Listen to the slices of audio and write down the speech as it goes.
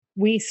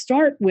we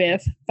start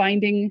with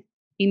finding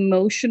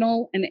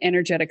emotional and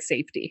energetic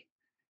safety,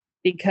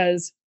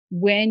 because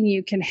when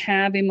you can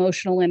have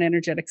emotional and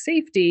energetic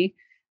safety,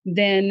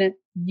 then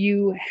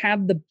you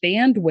have the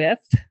bandwidth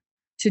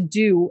to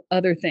do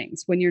other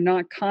things when you're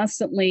not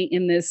constantly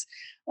in this,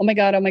 oh my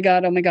God, oh my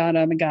God, oh my God,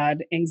 oh my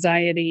God,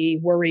 anxiety,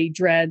 worry,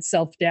 dread,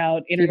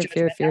 self-doubt, inner Fear,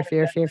 fear, judgment,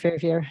 fear, fear, fear,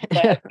 fear,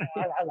 fear.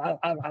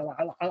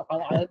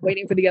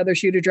 waiting for the other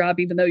shoe to drop,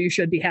 even though you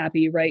should be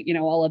happy, right?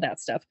 All of that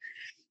stuff.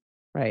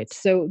 Right.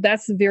 So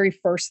that's the very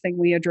first thing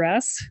we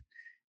address.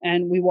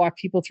 And we walk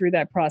people through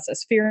that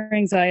process: fear,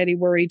 anxiety,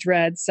 worry,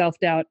 dread,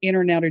 self-doubt,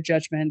 inner and outer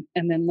judgment,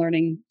 and then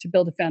learning to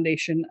build a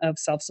foundation of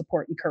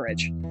self-support and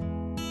courage.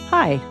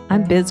 Hi,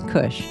 I'm Biz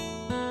Cush,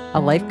 a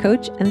life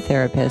coach and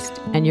therapist,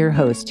 and your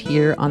host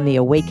here on the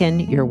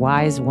Awaken Your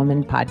Wise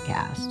Woman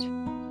podcast.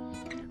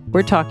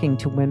 We're talking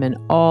to women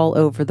all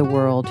over the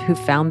world who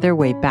found their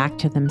way back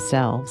to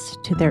themselves,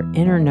 to their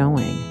inner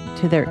knowing,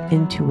 to their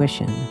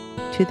intuition,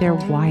 to their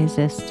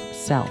wisest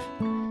self.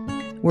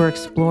 We're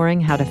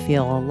exploring how to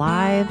feel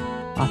alive,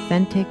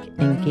 authentic,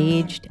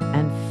 engaged,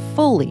 and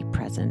fully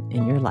present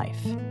in your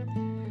life.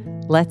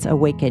 Let's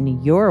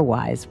awaken your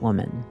wise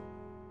woman.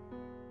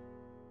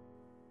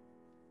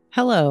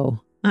 Hello,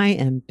 I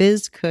am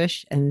Biz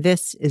Cush, and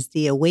this is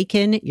the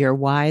Awaken Your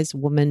Wise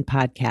Woman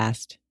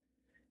podcast.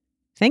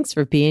 Thanks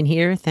for being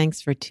here.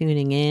 Thanks for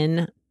tuning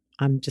in.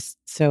 I'm just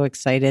so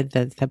excited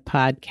that the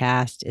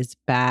podcast is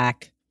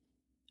back.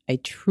 I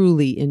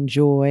truly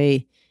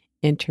enjoy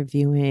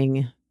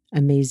interviewing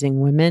amazing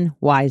women,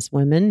 wise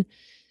women.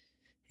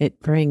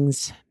 It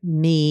brings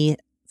me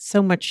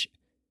so much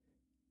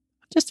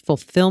just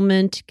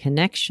fulfillment,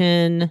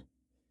 connection.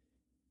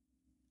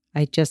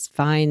 I just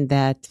find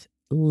that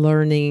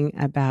learning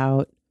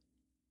about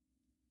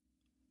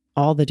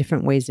all the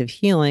different ways of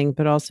healing,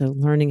 but also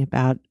learning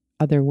about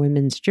other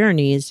women's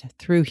journeys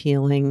through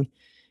healing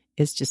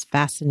is just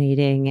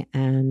fascinating.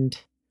 And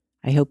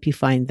I hope you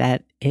find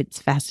that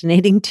it's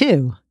fascinating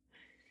too.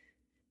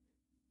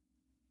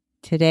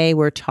 Today,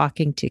 we're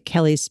talking to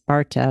Kelly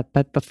Sparta,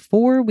 but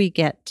before we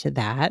get to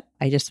that,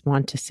 I just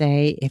want to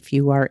say, if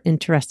you are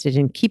interested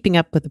in keeping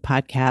up with the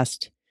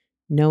podcast,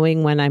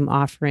 knowing when I'm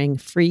offering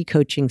free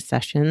coaching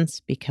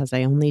sessions, because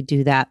I only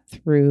do that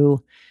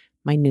through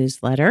my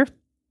newsletter.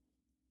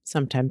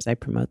 Sometimes I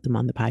promote them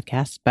on the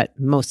podcast, but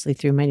mostly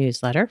through my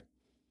newsletter.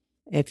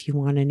 If you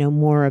want to know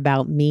more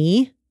about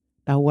me,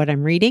 about what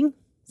I'm reading,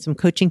 some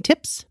coaching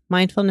tips,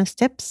 mindfulness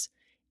tips,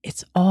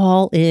 it's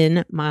all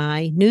in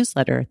my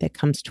newsletter that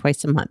comes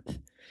twice a month.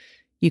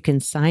 You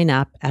can sign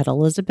up at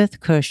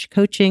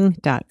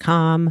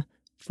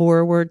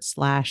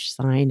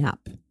elizabethcushcoaching.com/sign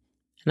up.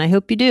 And I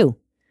hope you do.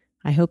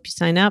 I hope you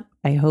sign up.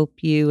 I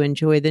hope you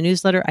enjoy the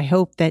newsletter. I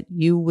hope that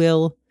you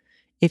will,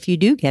 if you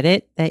do get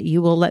it, that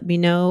you will let me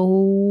know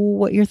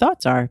what your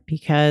thoughts are,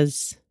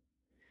 because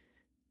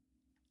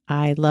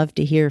I love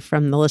to hear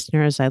from the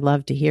listeners. I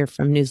love to hear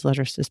from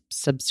newsletter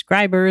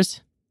subscribers.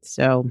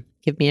 So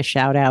give me a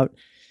shout out.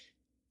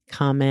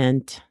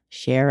 Comment,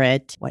 share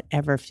it,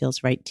 whatever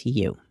feels right to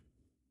you.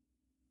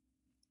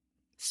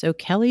 So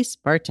Kelly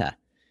Sparta,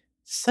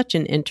 such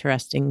an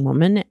interesting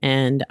woman,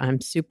 and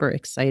I'm super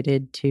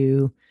excited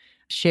to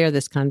share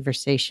this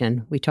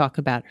conversation. We talk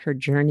about her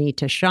journey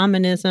to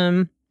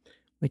shamanism,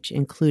 which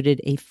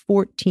included a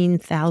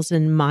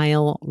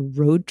 14,000-mile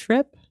road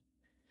trip,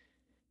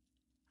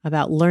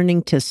 about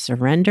learning to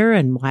surrender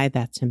and why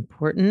that's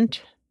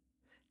important,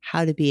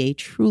 how to be a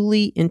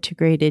truly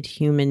integrated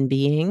human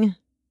being,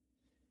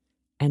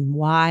 and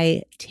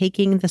why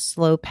taking the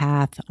slow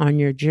path on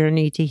your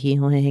journey to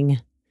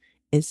healing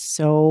is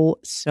so,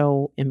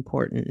 so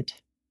important.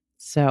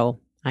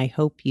 So I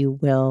hope you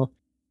will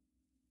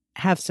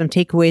have some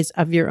takeaways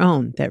of your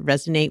own that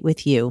resonate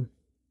with you.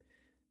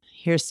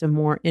 Here's some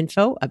more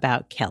info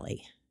about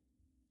Kelly.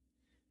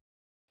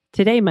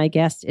 Today, my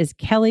guest is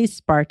Kelly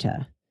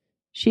Sparta.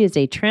 She is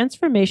a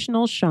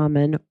transformational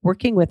shaman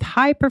working with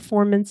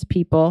high-performance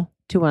people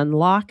to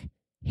unlock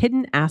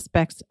hidden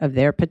aspects of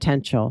their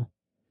potential.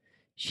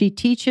 She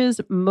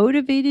teaches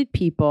motivated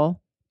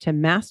people to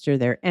master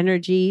their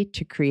energy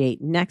to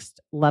create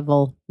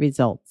next-level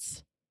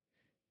results.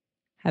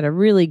 Had a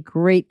really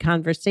great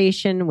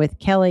conversation with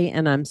Kelly,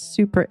 and I'm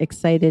super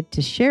excited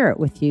to share it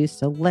with you.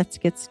 So let's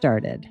get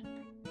started.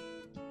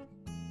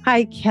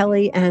 Hi,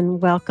 Kelly,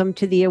 and welcome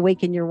to the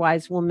Awaken Your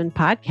Wise Woman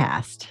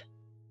podcast.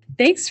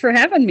 Thanks for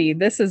having me.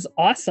 This is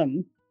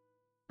awesome.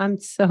 I'm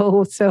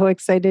so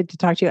excited to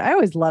talk to you. I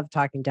always love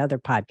talking to other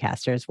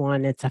podcasters.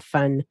 One, it's a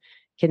fun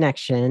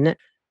connection.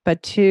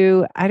 But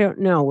two, I don't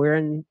know, we're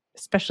in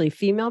especially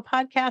female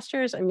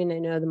podcasters. I mean, I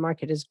know the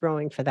market is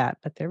growing for that,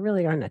 but there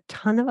really aren't a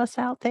ton of us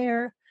out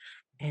there.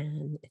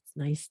 And it's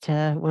nice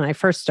to, when I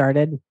first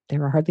started, there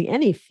were hardly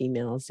any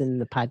females in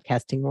the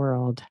podcasting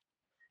world.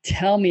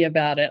 Tell me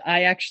about it.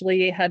 I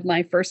actually had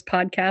my first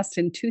podcast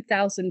in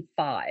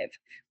 2005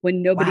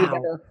 when nobody had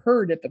ever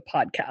heard of the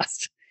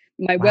podcast.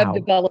 My web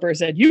developer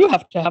said, "You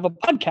have to have a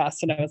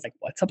podcast." And I was like,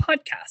 "What's a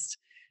podcast?"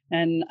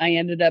 And I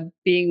ended up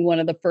being one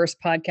of the first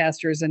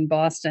podcasters in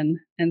Boston.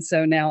 And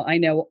so now I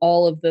know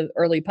all of the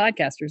early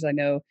podcasters. I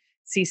know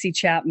CC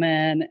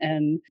Chapman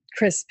and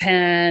Chris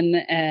Penn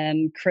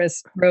and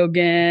Chris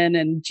Rogan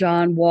and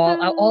John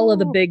Wall. All of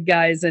the Oh, big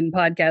guys in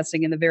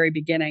podcasting in the very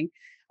beginning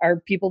are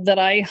people that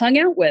I hung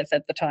out with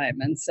at the time.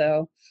 And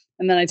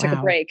then I took a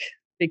wow. break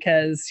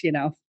because,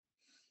 Yeah.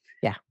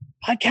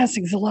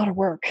 podcasting is a lot of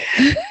work.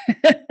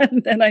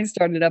 And then I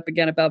started up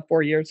again about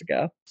 4 years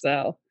ago.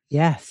 So,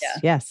 Yes. yeah.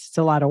 Yes. It's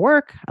a lot of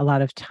work, a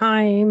lot of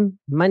time,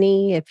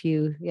 money. If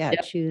you,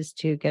 Yep. choose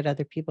to get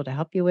other people to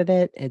help you with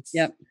it,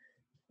 Yep.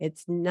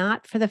 it's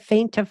not for the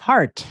faint of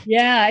heart.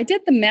 Yeah. I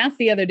did the math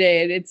the other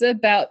day. It's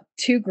about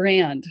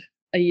 $2,000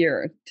 a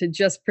year to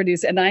just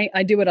produce. And I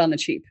do it on the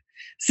cheap.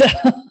 So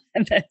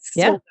that's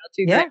still Yeah. about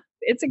 $2,000. Yeah.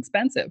 It's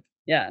expensive.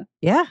 Yeah.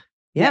 Yeah.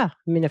 Yeah. Yeah.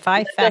 I mean, if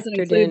I That doesn't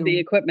factored include the in,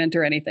 equipment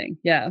or anything.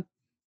 Yeah.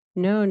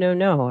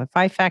 no. If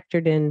I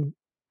factored in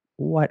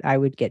what I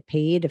would get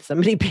paid if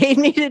somebody paid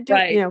me to do,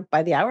 Right.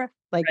 by the hour,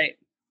 like, Right.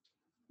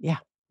 yeah,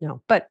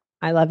 no, but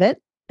I love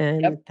it.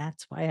 And Yep.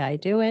 that's why I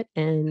do it.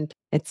 And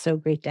it's so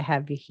great to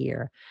have you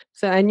here.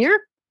 So, and you're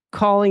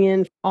calling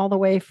in all the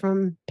way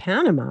from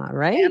Panama,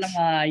 right?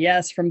 Panama.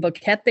 Yes. From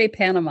Boquete,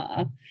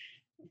 Panama.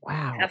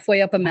 Wow.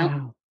 Halfway up a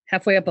mountain, Wow.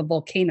 halfway up a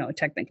volcano,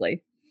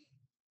 technically.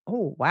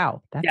 Oh,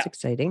 wow. That's Yeah.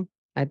 exciting.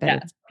 I bet Yeah.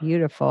 it's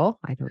beautiful.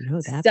 I don't know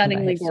that, but I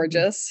Stunningly have some.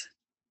 gorgeous.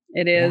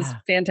 It is Yeah.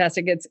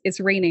 fantastic. It's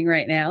raining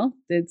right now.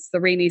 It's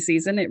the rainy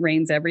season. It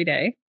rains every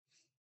day,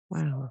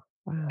 Wow.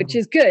 which Wow.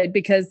 is good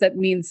because that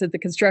means that the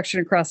construction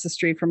across the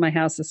street from my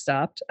house has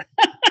stopped.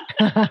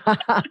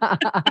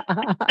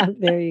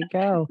 There you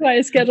go.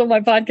 I schedule my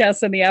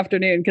podcast in the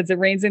afternoon because it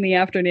rains in the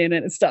afternoon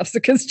and it stops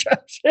the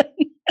construction.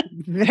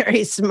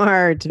 Very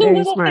smart. The Very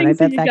little smart. I things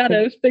that bet you that got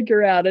could. to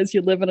figure out as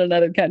you live in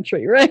another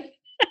country, right?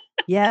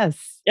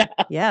 Yes. Yeah.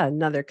 Yeah.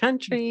 Another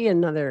country,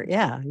 another,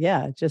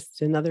 yeah.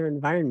 Just another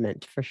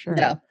environment for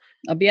Yeah. sure.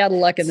 I'll be out of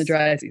luck in the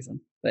dry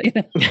season, but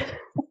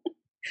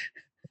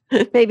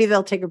Maybe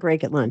they'll take a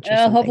break at lunch or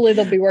something. hopefully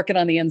they'll be working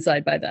on the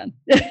inside by then.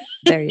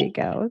 There you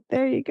go.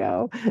 There you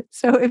go.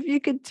 So, if you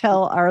could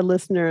tell our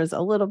listeners a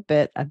little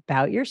bit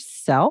about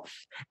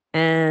yourself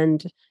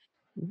and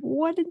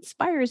what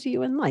inspires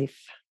you in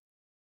life.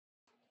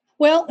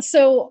 Well,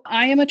 so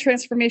I am a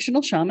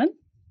transformational shaman.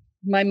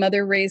 My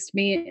mother raised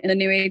me in the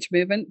New Age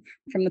movement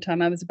from the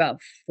time I was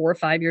about 4 or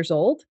 5 years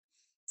old.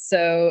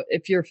 So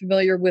if you're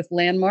familiar with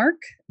Landmark,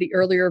 the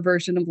earlier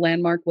version of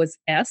Landmark was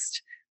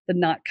Est, the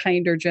not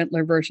kinder,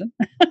 gentler version.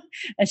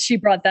 And she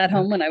brought that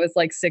home Okay. when I was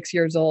like 6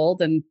 years old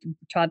and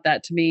taught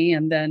that to me.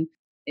 And then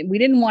we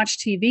didn't watch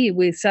TV.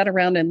 We sat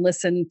around and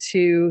listened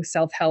to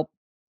self help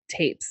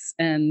tapes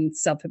and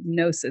self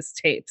hypnosis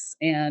tapes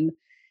and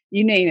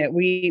you name it,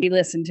 we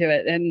listened to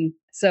it. And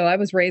so I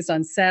was raised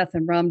on Seth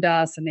and Ram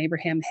Dass and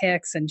Abraham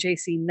Hicks and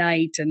JC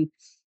Knight and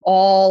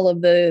all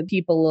of the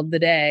people of the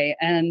day.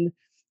 And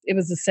it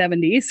was the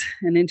 70s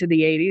and into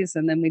the 80s.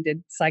 And then we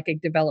did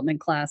psychic development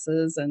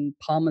classes and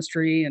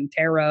palmistry and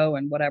tarot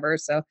and whatever.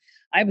 So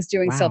I was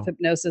doing self Wow.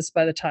 hypnosis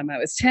by the time I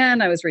was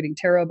 10. I was reading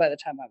tarot by the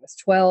time I was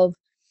 12.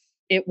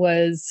 It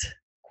was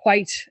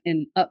quite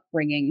an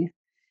upbringing.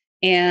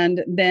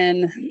 And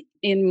then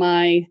in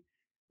my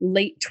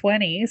late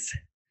 20s,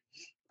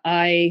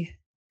 I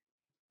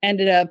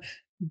ended up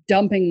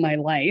dumping my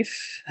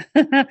life.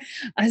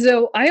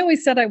 So I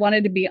always said I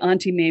wanted to be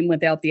Auntie Mame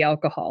without the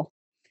alcohol.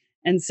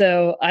 And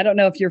so I don't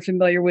know if you're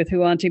familiar with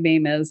who Auntie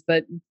Mame is,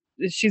 but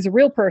she's a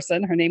real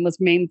person. Her name was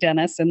Mame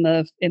Dennis in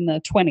the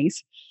 20s.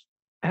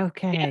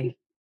 Okay.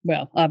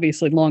 Well,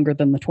 obviously longer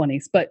than the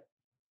 20s, but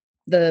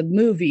the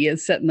movie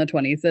is set in the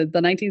 20s. The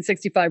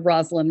 1965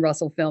 Rosalind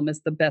Russell film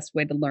is the best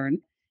way to learn.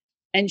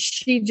 And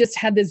she just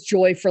had this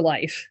joy for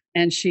life.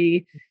 And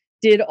she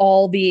did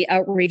all the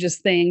outrageous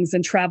things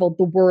and traveled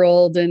the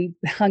world and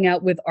hung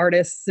out with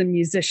artists and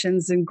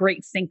musicians and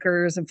great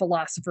thinkers and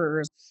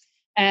philosophers.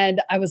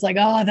 And I was like,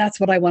 oh, that's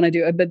what I want to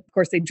do. But of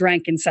course, they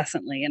drank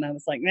incessantly. And I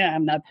was like, nah,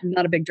 I'm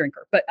not a big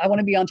drinker, but I want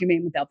to be Auntie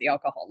Mame without the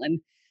alcohol. And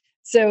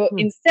so Hmm.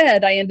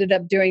 instead, I ended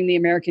up doing the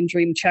American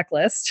Dream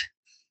checklist.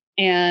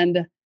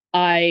 And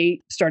I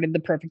started the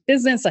perfect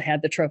business. I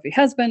had the trophy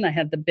husband. I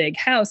had the big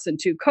house and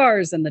 2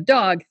 cars and the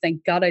dog.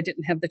 Thank God I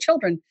didn't have the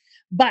children.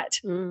 But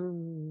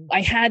Mm.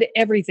 I had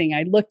everything.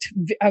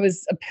 I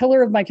was a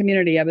pillar of my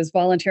community. I was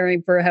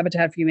volunteering for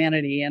Habitat for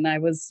Humanity. And I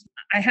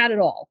had it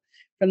all.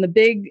 From the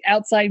big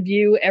outside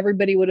view,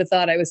 everybody would have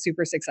thought I was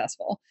super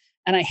successful.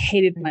 And I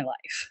hated my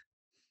life.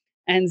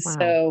 And Wow.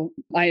 so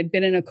I had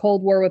been in a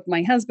Cold War with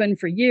my husband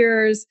for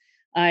years.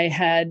 I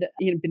had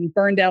been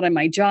burned out on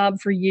my job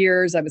for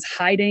years. I was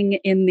hiding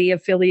in the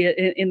affiliate,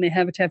 in the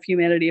Habitat for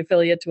Humanity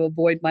affiliate to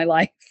avoid my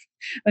life.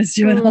 I was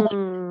doing all,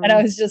 and I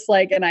Mm. was just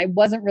like, and I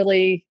wasn't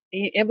really,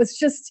 it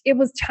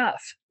was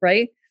tough,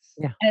 right?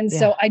 Yeah. And Yeah.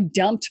 so I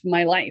dumped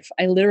my life.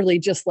 I literally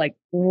just like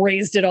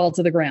razed it all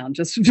to the ground,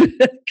 just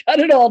cut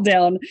it all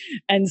down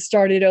and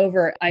started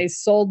over. I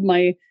sold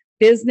my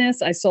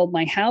business. I sold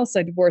my house.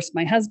 I divorced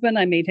my husband.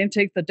 I made him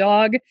take the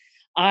dog.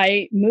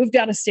 I moved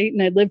out of state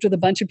and I lived with a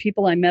bunch of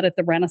people I met at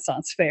the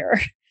Renaissance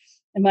Fair.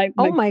 And my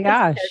Oh my business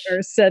gosh.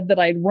 partner said that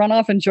I'd run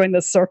off and join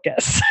the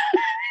circus.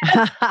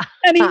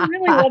 And he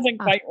really wasn't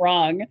quite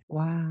wrong.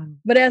 Wow.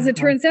 But as it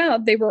Wow. turns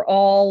out, they were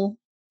all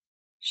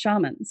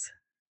shamans.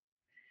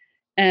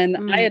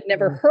 And I had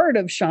never Mm, heard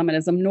of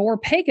shamanism nor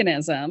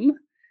paganism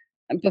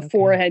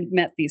before I okay. had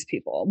met these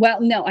people.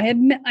 Well, no, I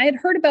had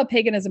heard about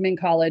paganism in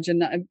college,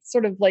 and I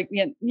sort of like,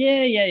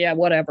 yeah,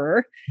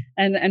 whatever,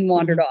 and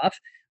wandered Mhm. off.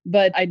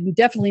 But I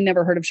definitely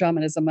never heard of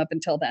shamanism up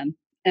until then.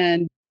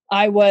 And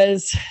I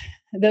was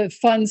the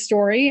fun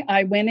story.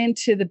 I went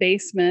into the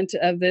basement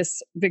of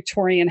this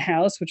Victorian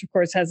house, which of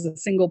course has a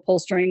single pull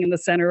string in the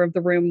center of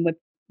the room with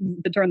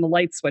to turn the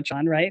light switch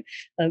on, right?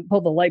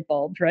 Pull the light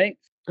bulb, right?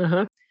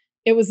 Uh-huh.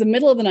 It was the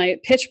middle of the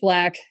night, pitch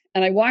black,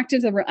 and I walked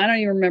into the room. I don't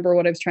even remember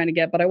what I was trying to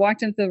get, but I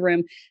walked into the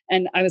room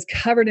and I was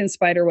covered in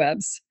spider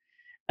webs.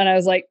 And I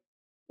was like,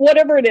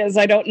 whatever it is,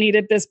 I don't need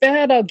it this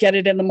bad. I'll get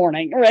it in the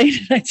morning. Right.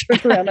 And I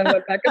turned around and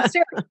went back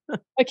upstairs.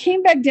 I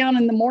came back down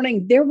in the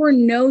morning. There were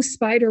no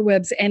spider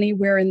webs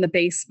anywhere in the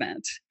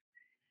basement.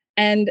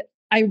 And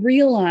I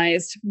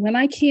realized when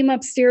I came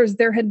upstairs,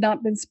 there had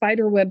not been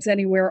spider webs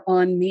anywhere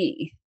on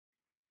me.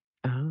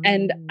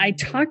 And I Oh.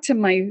 talked to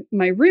my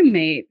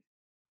roommate,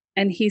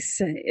 and he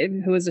said,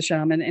 who was a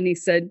shaman, and he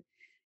said,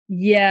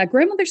 yeah,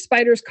 grandmother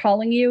spider's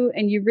calling you,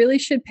 and you really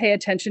should pay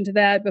attention to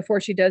that before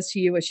she does to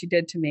you what she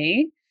did to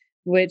me,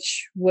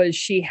 which was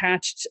she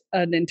hatched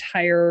an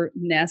entire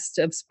nest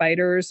of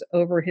spiders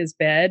over his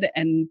bed,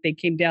 and they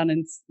came down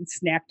and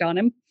snacked on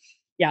him.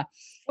 Yeah.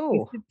 He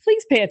Oh. said,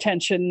 please pay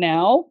attention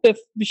now. If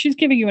she's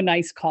giving you a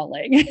nice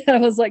calling. I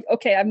was like,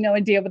 okay, I have no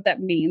idea what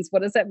that means.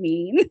 What does that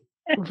mean?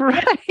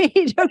 Right.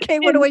 Okay,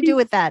 what do And I do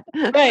with that?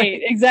 right,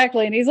 Right.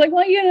 exactly. And he's like,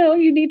 well,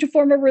 you need to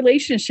form a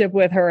relationship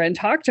with her and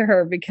talk to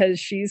her because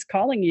she's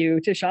calling you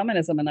to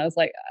shamanism. And I was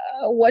like,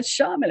 what's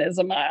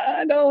shamanism?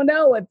 I don't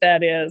know what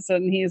that is.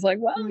 And he's like,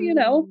 well,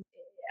 Mm.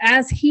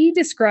 as he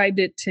described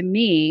it to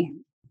me,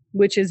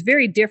 which is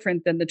very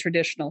different than the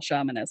traditional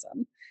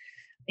shamanism,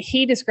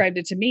 he described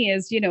it to me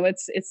as,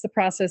 it's the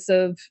process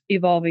of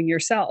evolving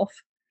yourself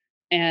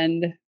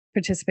and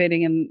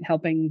participating in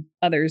helping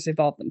others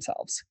evolve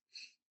themselves.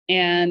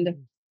 And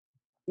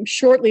Mm.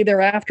 shortly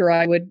thereafter,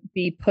 I would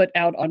be put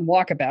out on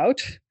walkabout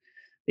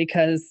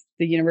because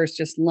the universe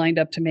just lined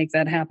up to make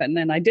that happen.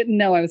 And I didn't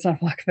know I was on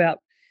walkabout.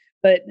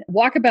 But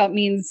walkabout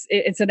means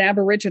it's an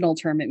Aboriginal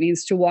term. It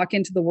means to walk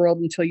into the world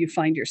until you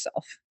find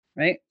yourself,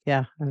 right?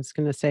 Yeah, I was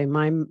gonna say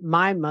my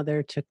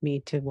mother took me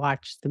to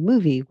watch the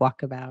movie There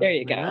Walkabout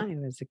you when go. I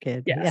was a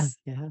kid. Yeah, Yes.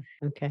 yeah.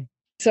 Okay.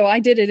 So I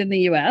did it in the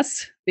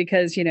US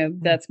because, Yeah.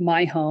 that's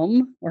my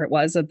home, or it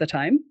was at the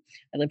time.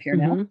 I live here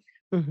now.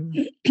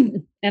 Mhm.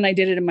 Mhm. And I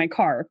did it in my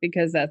car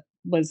because that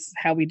was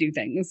how we do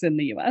things in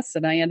the US.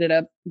 And I ended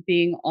up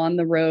being on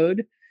the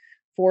road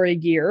for a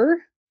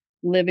year,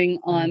 living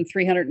Wow. on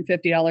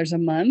 $350 a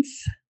month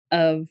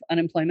of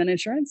unemployment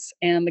insurance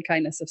and the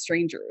kindness of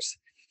strangers.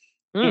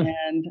 Mm.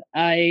 And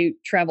I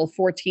traveled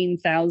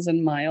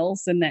 14,000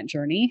 miles in that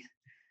journey.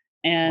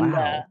 And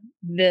Wow.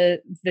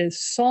 the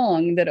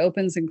song that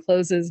opens and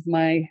closes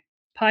my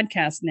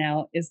podcast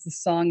now is the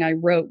song I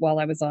wrote while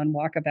I was on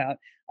walkabout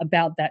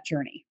about that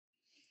journey.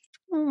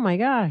 Oh my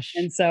gosh.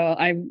 And so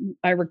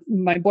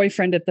my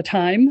boyfriend at the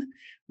time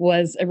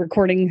was a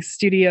recording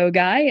studio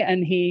guy,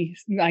 and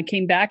I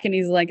came back and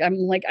I'm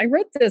like, I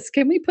wrote this.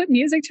 Can we put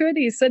music to it?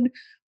 He said,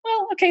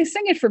 well, okay,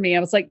 sing it for me. I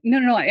was like, no,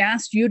 no, no, I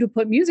asked you to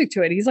put music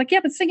to it. He's like, yeah,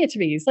 but sing it to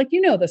me. He's like,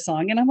 you know the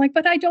song. And I'm like,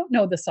 but I don't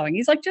know the song.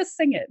 He's like, just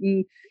sing it.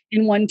 And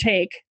in one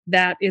take,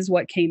 that is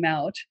what came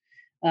out.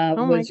 Oh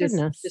my Was just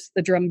goodness.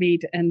 the drum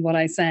beat and what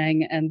I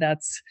sang. And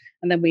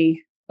then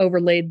we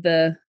overlaid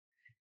the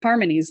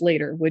harmonies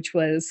later, which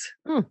was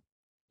Mm.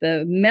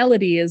 the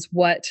melody is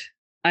what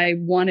I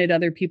wanted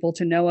other people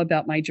to know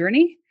about my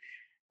journey.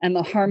 And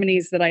the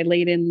harmonies that I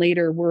laid in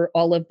later were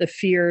all of the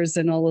fears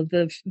and all of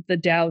the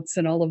doubts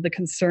and all of the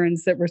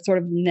concerns that were sort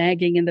of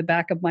nagging in the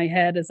back of my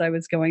head as I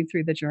was going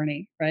through the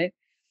journey, right?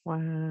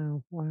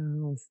 Wow.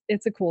 Wow.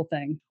 It's a cool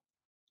thing.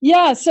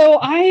 Yeah, so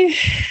I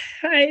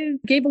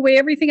gave away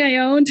everything I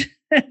owned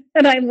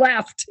and I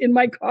left in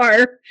my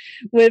car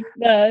with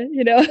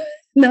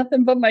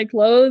nothing but my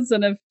clothes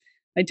and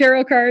my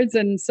tarot cards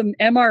and some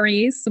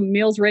MREs, some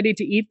meals ready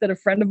to eat that a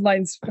friend of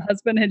mine's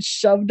husband had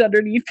shoved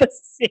underneath the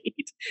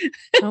seat.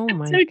 Oh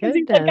my Because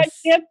he's like, I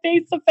goodness. can't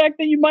face the fact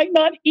that you might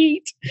not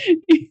eat.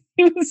 He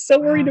was so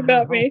worried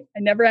about Wow. me. I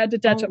never had to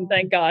touch him, Oh,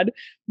 thank God.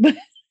 But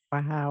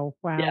wow.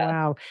 Wow. yeah.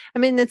 Wow. I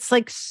mean, it's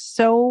like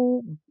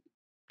so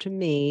to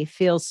me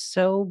feels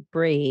so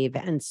brave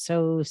and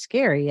so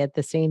scary at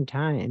the same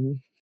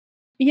time.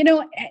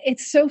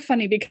 It's so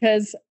funny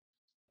because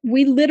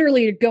we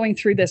literally are going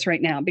through this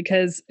right now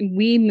because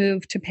we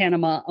moved to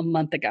Panama a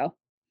month ago.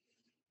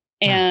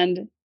 Wow.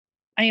 And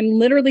I am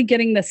literally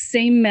getting the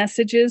same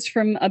messages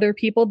from other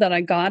people that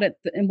I got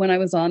when I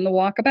was on the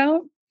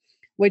walkabout,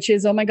 which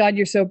is, oh my God,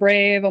 you're so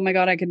brave. Oh my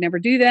God, I could never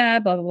do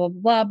that, blah, blah, blah,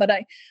 blah. But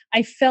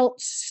I felt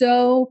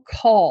so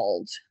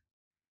called.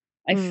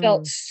 I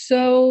felt Mm.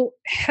 so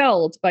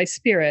held by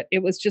spirit. It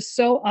was just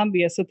so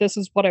obvious that this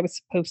is what I was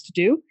supposed to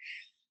do.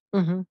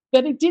 Hmm.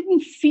 but it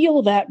didn't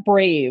feel that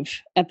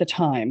brave at the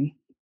time.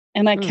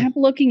 And I Mm. kept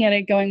looking at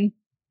it going,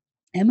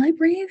 am I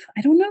brave?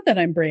 I don't know that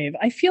I'm brave.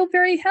 I feel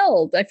very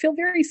held. I feel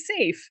very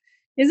safe.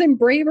 Isn't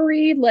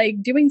bravery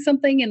like doing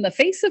something in the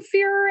face of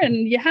fear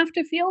and you have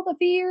to feel the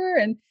fear?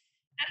 And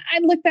I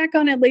look back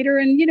on it later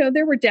and,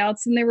 there were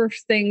doubts and there were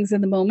things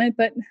in the moment,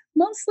 but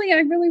mostly I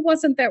really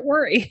wasn't that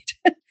worried.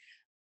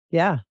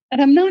 Yeah.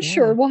 And I'm not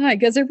sure Yeah. why,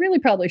 because I really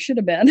probably should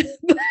have been.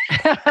 But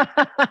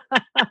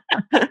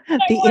I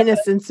The wasn't.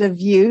 innocence of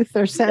youth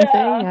or Yeah. something.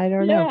 I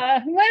don't know.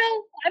 Yeah.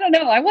 Well, I don't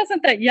know. I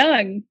wasn't that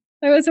young.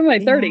 I was in my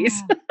 30s.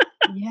 Yeah.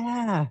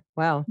 Yeah.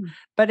 Well,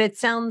 but it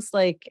sounds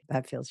like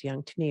that feels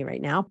young to me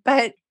right now,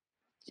 but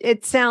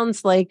it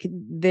sounds like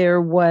there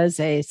was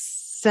a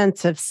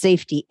sense of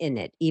safety in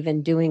it,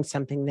 even doing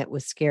something that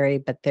was scary,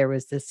 but there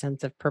was this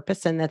sense of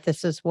purpose and that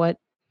this is what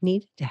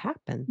needed to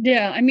happen.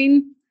 Yeah. I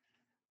mean,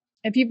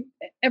 have you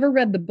ever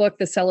read the book,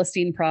 The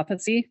Celestine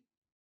Prophecy?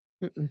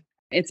 Mm-mm.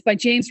 It's by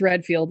James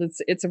Redfield.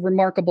 It's a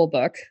remarkable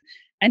book.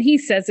 And he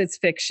says it's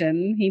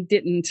fiction. He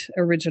didn't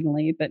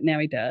originally, but now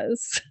he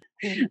does.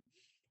 Mm.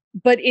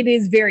 But it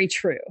is very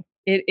true.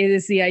 It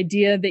is the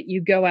idea that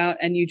you go out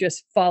and you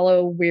just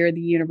follow where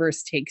the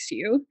universe takes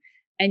you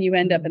and you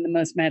end up in the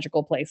most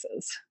magical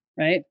places,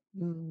 right?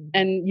 Mm.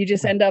 And you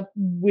just Yeah. end up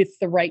with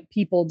the right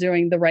people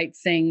doing the right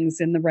things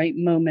in the right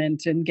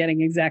moment and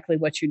getting exactly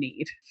what you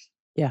need.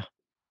 Yeah.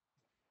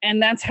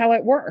 And that's how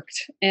it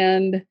worked.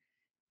 And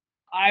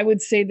I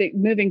would say that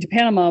moving to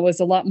Panama was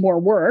a lot more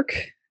work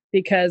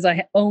because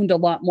I owned a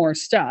lot more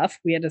stuff.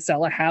 We had to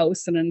sell a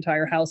house, an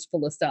entire house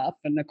full of stuff,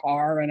 and a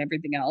car and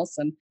everything else.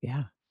 And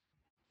Yeah.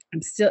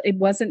 it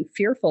wasn't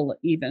fearful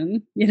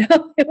even,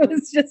 it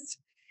was just,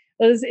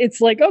 it's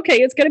like,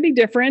 okay, it's going to be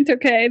different.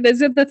 Okay.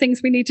 Those are the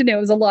things we need to know.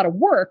 It was a lot of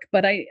work,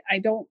 but I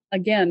don't,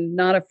 again,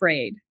 not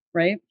afraid.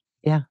 Right.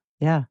 Yeah.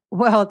 Yeah.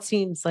 Well, it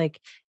seems like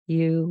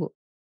you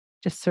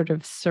just sort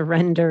of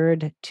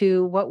surrendered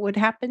to what would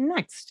happen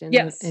next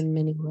Yes. in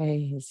many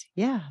ways.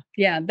 Yeah.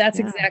 Yeah. That's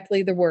Yeah.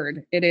 exactly the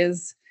word. It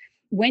is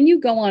when you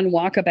go on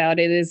walkabout,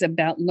 it is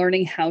about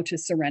learning how to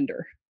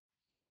surrender.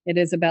 It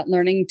is about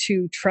learning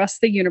to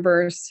trust the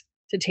universe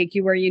to take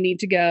you where you need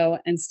to go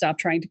and stop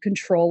trying to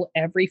control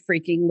every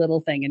freaking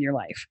little thing in your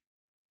life.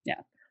 Yeah.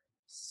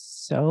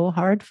 So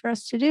hard for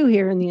us to do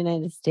here in the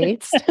United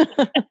States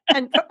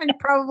and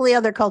probably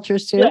other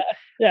cultures Yeah. too.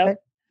 Yeah. But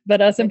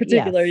But us in but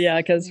particular, yes. yeah,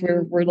 because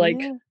we're like,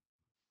 Yeah.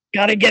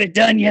 gotta get it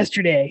done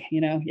yesterday,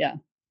 yeah.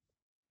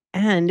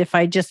 And if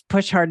I just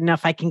push hard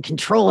enough, I can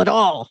control it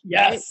all.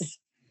 Right? Yes.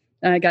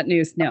 I got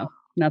news. No,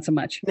 not so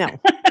much. No,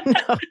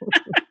 no,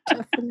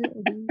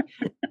 definitely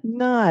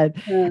not.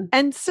 Uh,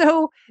 And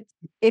so,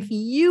 if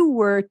you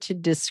were to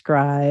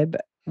describe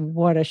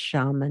what a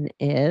shaman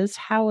is,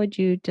 how would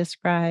you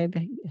describe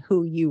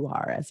who you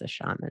are as a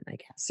shaman, I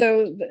guess?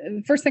 so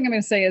the first thing I'm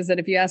going to say is that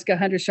if you ask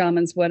 100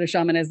 shamans what a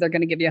shaman is, they're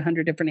going to give you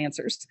 100 different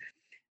answers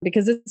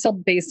because it's all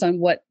based on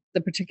what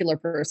the particular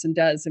person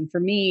does. And for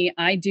me,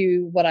 I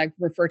do what I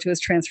refer to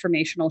as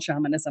transformational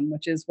shamanism,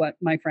 which is what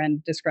my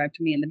friend described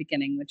to me in the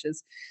beginning, which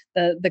is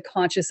the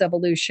conscious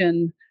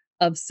evolution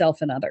of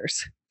self and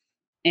others,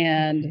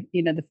 and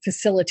Okay. the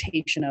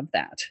facilitation of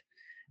that.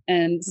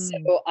 And so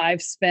Mm.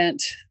 I've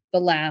spent the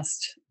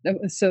last,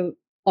 so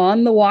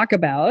on the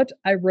walkabout,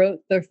 I wrote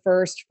the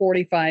first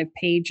 45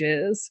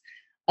 pages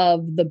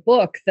of the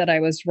book that I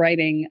was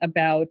writing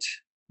about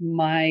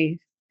my,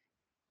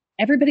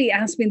 everybody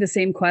asked me the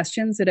same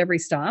questions at every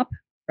stop,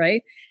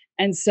 right?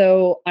 And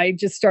so I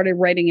just started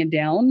writing it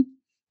down.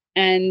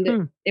 And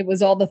Hmm. it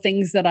was all the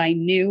things that I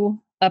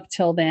knew up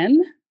till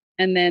then.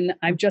 And then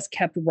I've just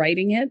kept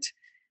writing it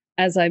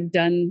as I've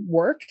done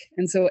work.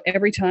 And so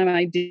every time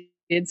I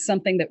did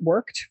something that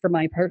worked for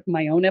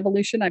my own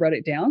evolution, I wrote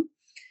it down.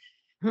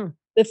 Hmm.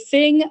 The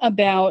thing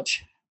about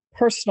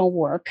personal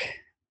work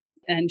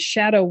and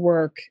shadow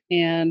work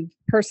and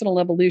personal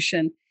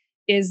evolution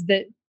is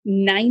that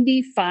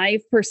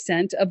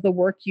 95% of the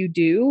work you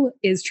do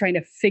is trying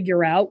to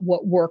figure out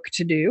what work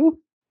to do.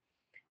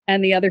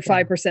 And the other Yeah.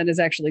 5% is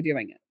actually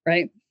doing it.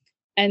 Right.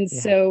 And Yeah.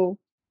 so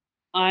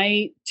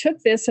I took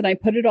this and I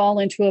put it all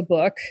into a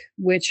book,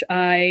 which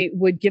I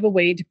would give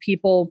away to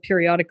people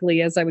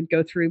periodically as I would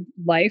go through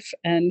life.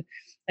 And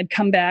I'd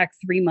come back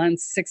 3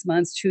 months, 6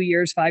 months, 2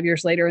 years, 5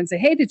 years later and say,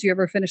 hey, did you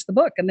ever finish the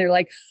book? And they're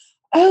like,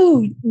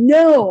 oh,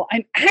 no,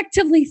 I'm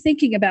actively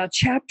thinking about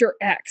chapter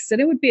X. And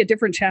it would be a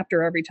different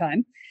chapter every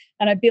time.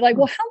 And I'd be like, Hmm.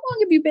 well, how long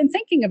have you been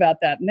thinking about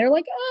that? And they're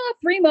like,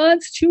 3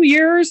 months, 2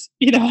 years,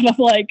 and I'm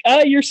like,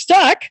 you're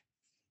stuck.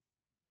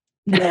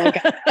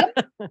 Like,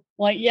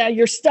 like, yeah,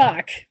 you're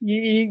stuck.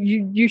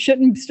 You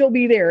shouldn't still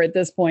be there at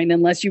this point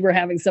unless you were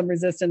having some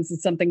resistance and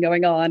something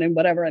going on and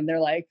whatever. And they're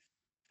like,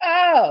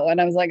 oh,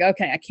 and I was like,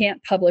 okay, I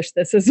can't publish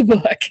this as a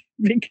book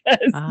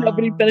because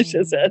nobody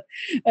finishes Oh. it.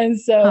 And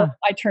so Huh.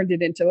 I turned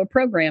it into a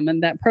program,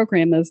 and that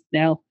program is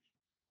now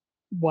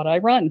what I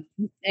run.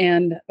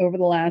 And over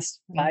the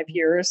last 5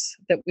 years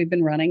that we've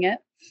been running it,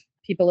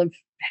 people have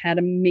had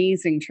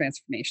amazing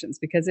transformations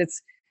because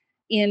it's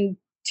in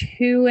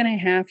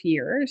 2.5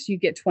 years, you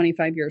get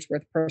 25 years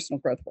worth of personal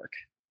growth work,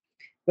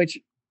 which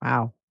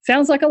Wow.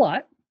 Sounds like a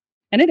lot,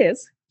 and it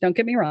is. Don't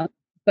get me wrong.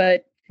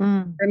 But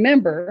Mm.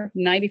 remember,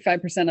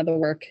 95% of the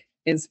work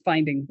is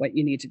finding what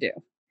you need to do.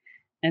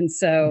 And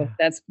so Yeah.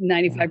 that's Yeah.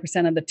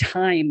 95% of the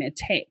time it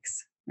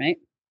takes, right?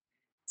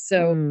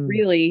 So Mm.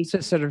 really, So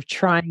sort of all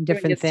trying you're doing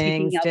different is taking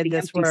things. out Did the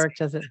this empty work? space,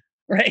 Does it?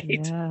 right?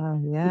 Yeah.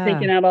 You're Yeah.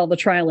 taking out all the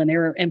trial and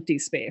error empty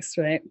space,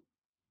 right?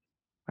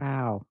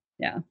 Wow.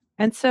 Yeah.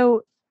 And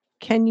so,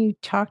 can you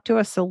talk to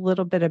us a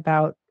little bit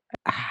about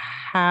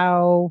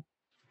how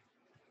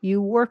you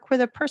work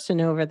with a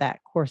person over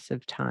that course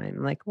of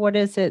time? Like,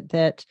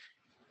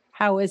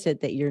 how is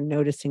it that you're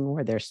noticing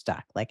where they're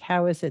stuck? Like,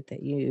 how is it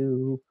that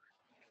you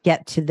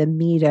get to the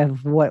meat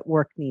of what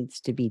work needs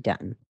to be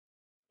done?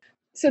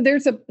 So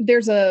there's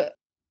a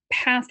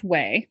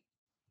pathway.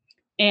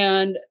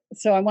 And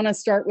so I want to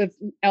start with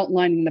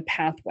outlining the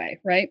pathway,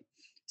 right?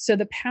 So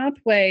the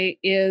pathway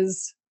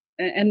is,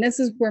 and this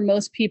is where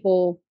most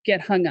people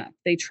get hung up.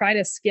 They try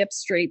to skip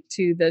straight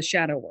to the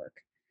shadow work.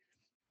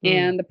 Mm.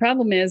 And the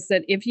problem is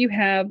that if you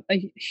have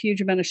a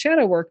huge amount of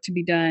shadow work to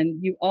be done,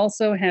 you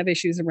also have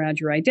issues around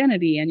your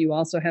identity and you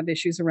also have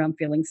issues around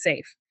feeling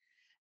safe.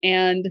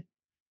 And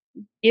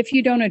if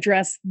you don't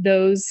address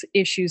those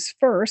issues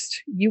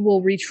first, you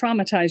will re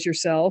traumatize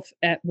yourself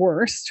at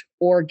worst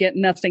or get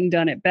nothing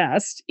done at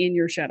best in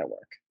your shadow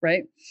work,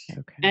 right?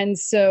 Okay. And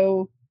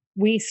so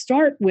we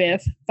start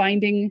with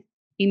finding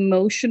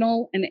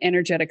emotional and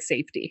energetic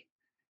safety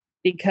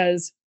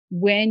because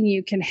when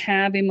you can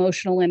have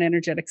emotional and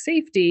energetic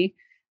safety,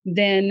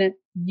 then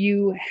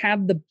you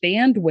have the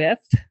bandwidth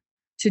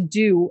to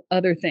do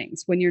other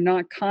things when you're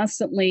not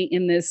constantly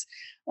in this,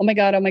 oh my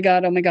God, oh my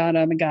God, oh my God,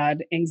 oh my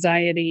God,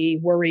 anxiety,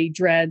 worry,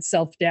 dread,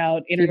 self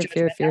doubt, inner Fear,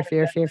 fear, judgment,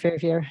 fear, fear, fear,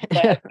 fear,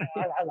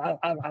 fear.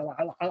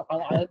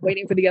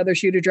 waiting for the other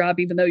shoe to drop,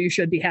 even though you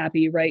should be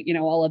happy, right?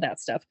 All of that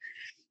stuff.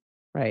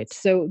 Right.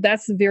 So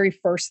that's the very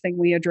first thing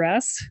we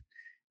address.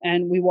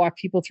 And we walk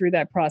people through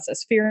that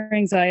process: fear,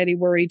 anxiety,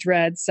 worry,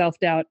 dread, self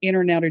doubt,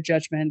 inner and outer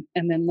judgment,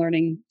 and then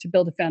learning to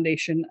build a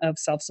foundation of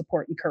self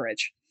support and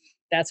courage.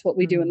 That's what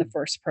we do in the Mm.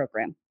 first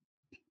program.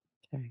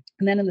 Okay.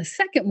 And then in the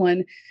second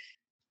one,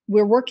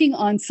 we're working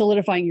on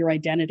solidifying your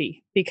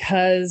identity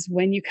because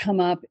when you come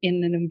up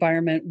in an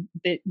environment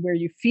where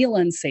you feel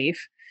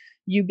unsafe,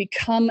 you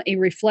become a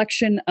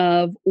reflection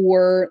of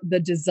or the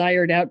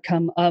desired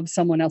outcome of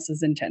someone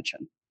else's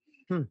intention.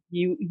 Hmm.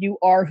 You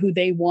are who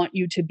they want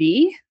you to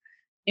be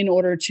in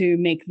order to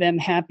make them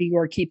happy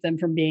or keep them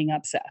from being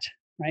upset,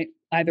 right?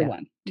 Either Yeah.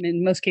 one.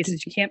 In most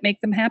cases, you can't make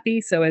them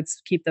happy, so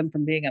it's keep them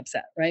from being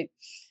upset, right?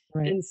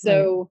 Right. And Right.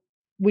 so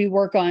we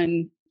work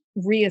on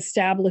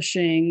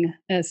reestablishing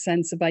a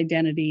sense of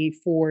identity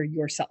for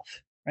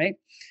yourself, right?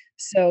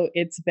 So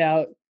it's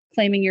about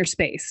claiming your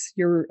space,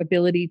 your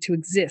ability to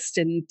exist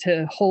and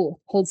to hold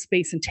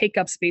space and take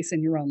up space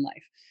in your own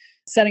life.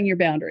 Setting your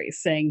boundaries,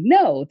 saying,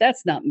 no,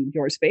 that's not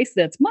your space,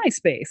 that's my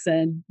space,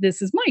 and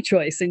this is my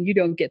choice, and you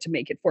don't get to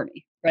make it for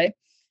me, right?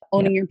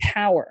 Owning Yep. your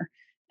power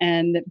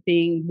and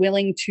being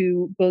willing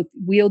to both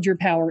wield your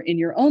power in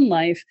your own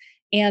life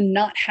and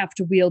not have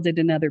to wield it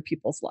in other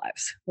people's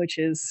lives, which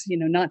is,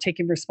 not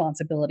taking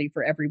responsibility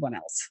for everyone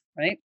else,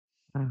 right?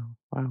 Wow.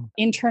 Wow.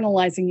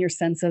 Internalizing your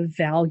sense of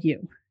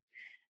value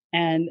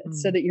and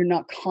so Mm. that you're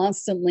not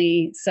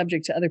constantly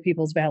subject to other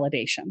people's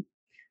validation.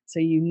 So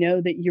you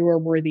know that you are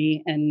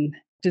worthy and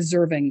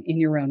deserving in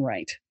your own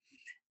right.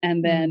 And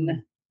Mm.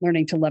 then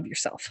learning to love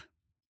yourself.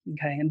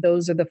 Okay. And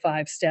those are the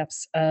 5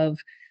 steps of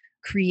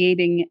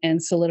creating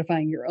and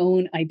solidifying your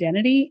own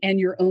identity and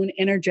your own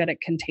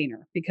energetic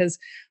container. Because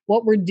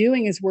what we're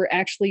doing is we're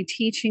actually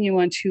teaching you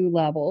on 2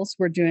 levels.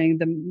 We're doing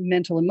the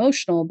mental,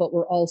 emotional, but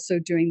we're also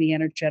doing the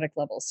energetic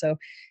level. So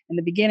in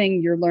the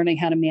beginning, you're learning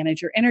how to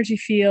manage your energy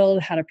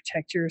field, how to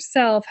protect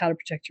yourself, how to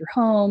protect your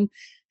home,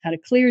 how to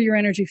clear your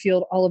energy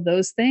field, all of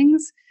those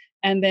things.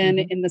 And then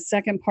Mhm. in the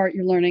second part,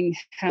 you're learning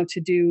how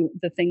to do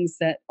the things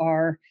that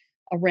are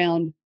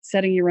around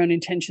setting your own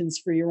intentions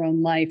for your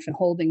own life and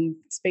holding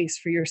space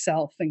for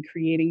yourself and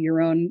creating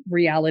your own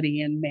reality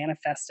and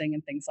manifesting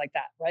and things like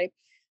that, right?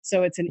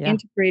 So it's an Yeah.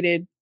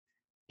 integrated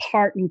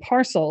part and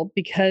parcel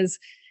because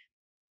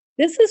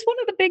this is one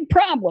of the big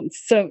problems.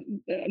 So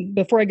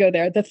before I go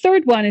there, the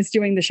third one is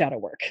doing the shadow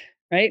work,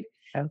 right?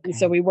 And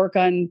so Okay. we work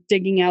on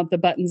digging out the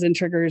buttons and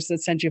triggers that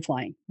send you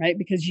flying, right?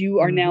 Because you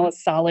are now a Mhm.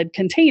 solid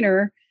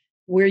container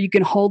where you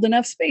can hold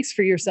enough space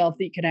for yourself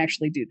that you can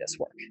actually do this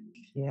work.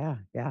 Yeah.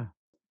 Yeah.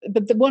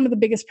 But one of the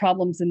biggest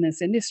problems in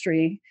this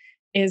industry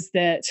is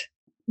that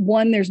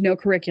one, there's no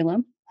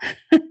curriculum.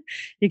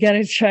 You got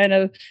to try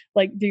to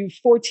like do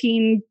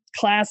 14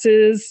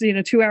 classes,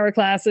 2-hour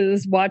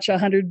classes, watch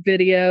 100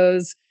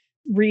 videos,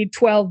 read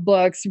 12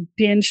 books,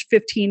 binge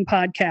 15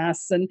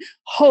 podcasts, and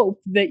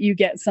hope that you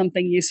get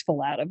something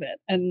useful out of it.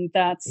 And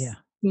that's Yeah.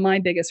 my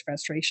biggest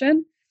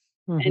frustration.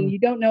 And Mhm. you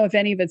don't know if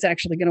any of it's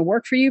actually going to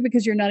work for you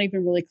because you're not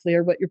even really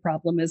clear what your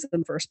problem is in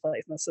the first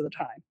place most of the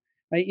time,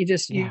 right?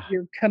 Yeah.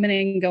 You're coming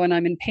in going,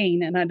 I'm in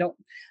pain, and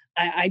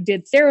I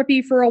did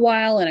therapy for a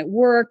while and it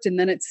worked, and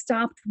then it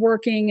stopped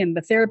working, and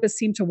the therapist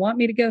seemed to want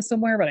me to go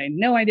somewhere, but I had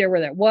no idea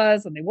where that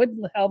was, and they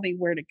wouldn't tell me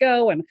where to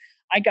go, and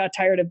I got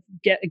tired of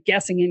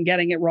guessing and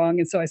getting it wrong.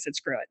 And so I said,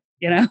 screw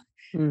it.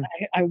 Mm,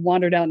 I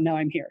wandered out and now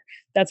I'm here.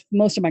 That's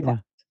most of my yeah.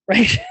 clients,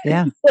 right?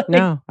 Yeah. Like,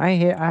 No,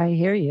 I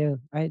hear you.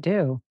 I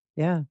do.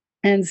 Yeah.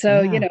 and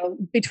so, Yeah.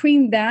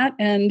 between that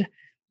and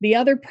the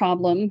other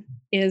problem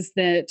is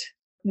that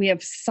we have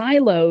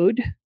siloed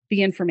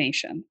the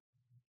information.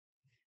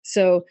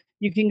 So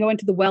you can go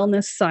into the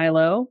wellness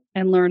silo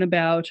and learn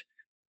about,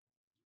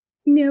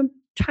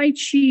 Tai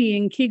Chi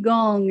and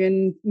Qigong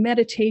and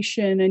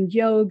meditation and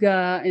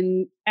yoga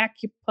and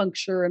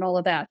acupuncture and all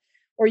of that.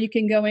 Or you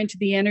can go into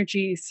the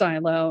energy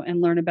silo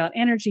and learn about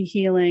energy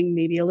healing,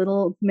 maybe a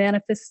little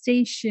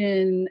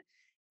manifestation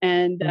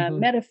and Hmm.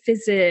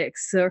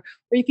 metaphysics, or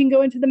you can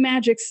go into the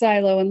magic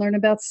silo and learn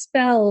about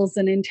spells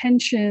and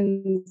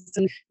intentions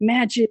and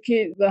magic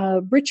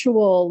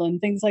ritual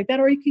and things like that.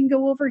 Or you can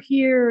go over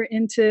here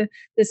into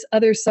this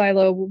other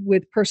silo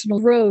with personal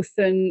growth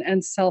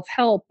and self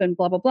help and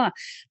blah, blah, blah.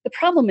 The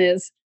problem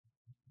is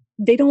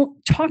they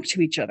don't talk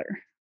to each other.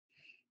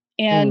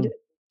 And Mm,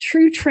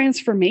 true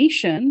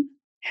transformation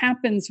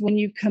happens when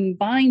you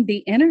combine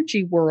the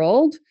energy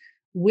world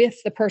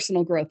with the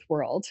personal growth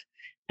world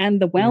and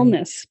the right.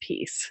 wellness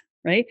piece,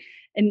 right?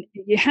 And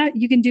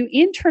you can do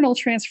internal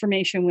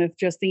transformation with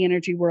just the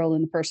energy world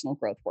and the personal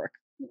growth work,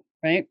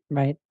 right?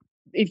 Right.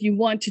 If you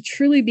want to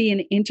truly be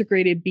an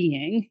integrated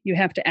being, you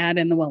have to add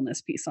in the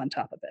wellness piece on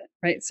top of it,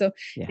 right? So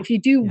Yeah. if you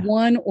do Yeah.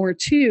 one or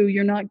two,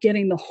 you're not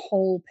getting the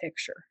whole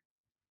picture,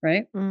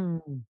 right?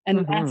 Mm,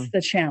 And that's hmm.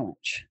 the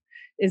challenge,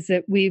 is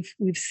that we've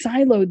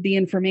siloed the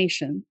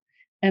information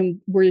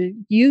and we're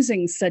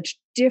using such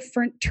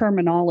different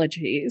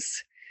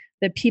terminologies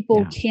that people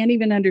Yeah. can't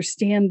even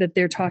understand that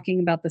they're talking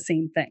about the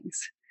same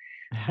things.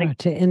 How Like,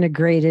 to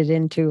integrate it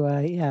into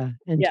yeah,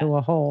 into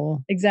a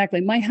whole.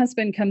 exactly. My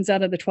husband comes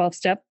out of the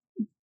 12-step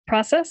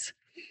process.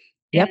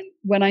 And Yep.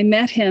 when I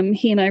met him,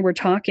 he and I were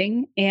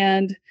talking,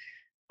 and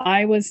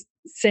I was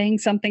saying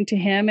something to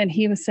him, and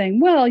he was saying,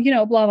 well,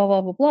 blah, blah,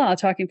 blah, blah, blah,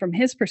 talking from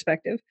his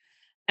perspective.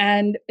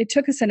 And it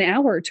took us an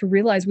hour to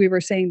realize we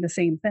were saying the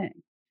same thing,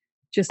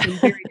 just in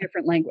very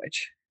different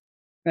language,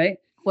 right?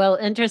 Well,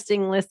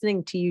 interesting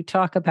listening to you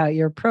talk about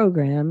your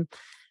program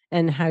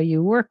and how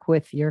you work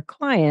with your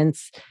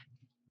clients.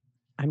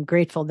 I'm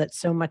grateful that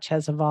so much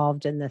has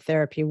evolved in the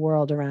therapy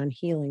world around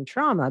healing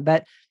trauma,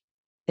 but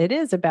it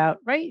is about,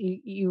 right?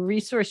 You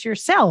resource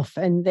yourself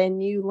and then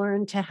you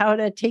learn to how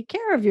to take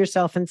care of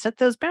yourself and set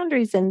those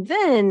boundaries. And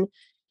then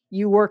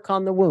you work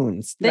on the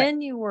wounds, Right.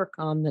 then you work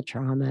on the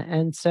trauma.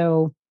 And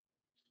so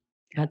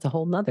Yeah. that's a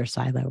whole nother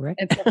silo, right?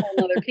 It's a whole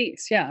nother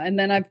piece. Yeah. And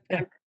then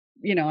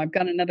Yeah. I've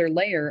got another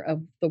layer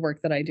of the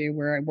work that I do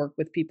where I work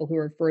with people who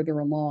are further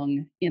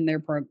along in their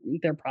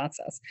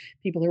process,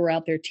 people who are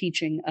out there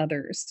teaching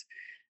others.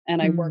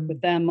 And I work with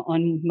Mm, them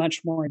on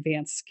much more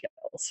advanced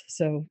skills.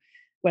 So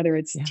whether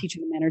it's yeah.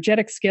 teaching them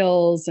energetic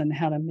skills and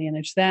how to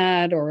manage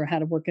that, or how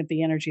to work at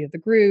the energy of the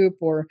group,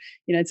 or,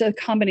 it's a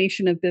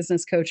combination of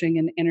business coaching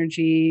and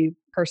energy,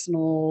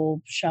 personal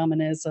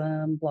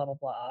shamanism, blah, blah,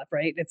 blah,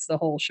 right? It's the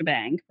whole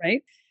shebang,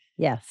 right?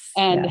 Yes.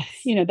 And,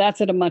 Yes. that's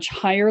at a much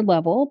higher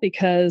level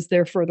because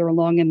they're further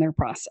along in their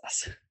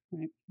process,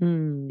 right?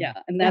 Mm, Yeah,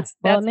 and yeah. that's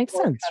Well, it that's a makes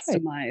more sense.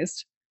 Right.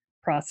 customized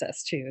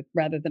process too,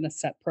 rather than a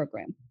set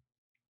program,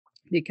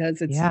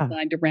 because it's Yeah.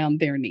 designed around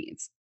their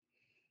needs.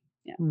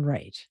 Yeah,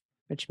 Right.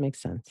 Which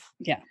makes sense.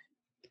 yeah,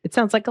 It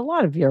sounds like a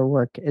lot of your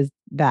work is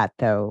that,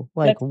 though.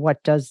 Like, that's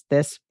what does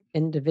this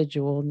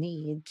individual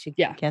need to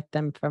yeah, get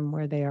them from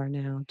where they are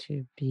now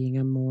to being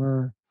a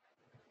more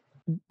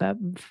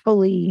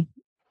fully,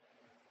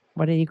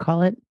 what do you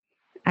call it?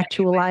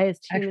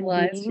 Actualized human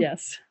actualized, being?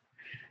 yes.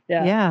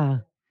 Yeah, Yeah.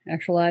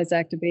 actualized,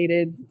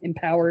 activated,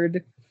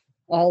 empowered,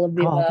 all of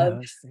the All above,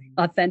 those things.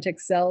 authentic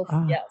self,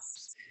 Oh,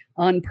 yes.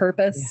 On yeah.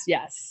 purpose,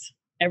 yes.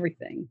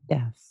 Everything.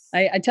 Yes.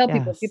 I tell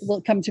people Yes.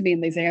 will come to me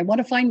and they say, I want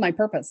to find my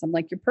purpose. I'm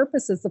like, your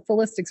purpose is the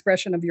fullest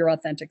expression of your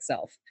authentic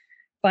self.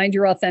 Find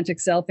your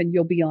authentic self and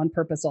you'll be on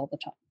purpose all the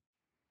time.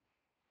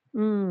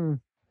 Mm,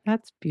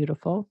 that's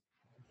beautiful.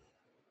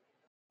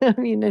 I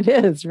mean, it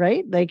is,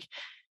 right? Like,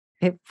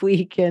 if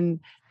we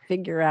can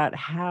figure out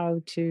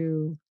how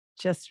to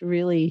just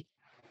really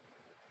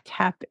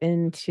tap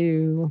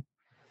into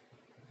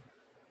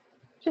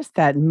just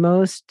that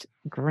most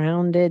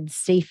grounded,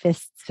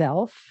 safest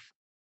self,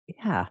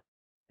 yeah,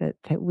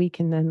 that we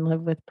can then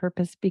live with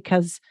purpose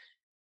because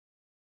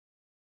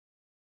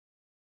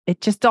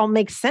it just all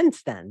makes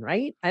sense then,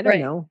 right? I don't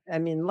Right. know. I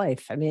mean,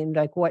 life. I mean,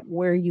 like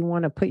where you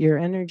want to put your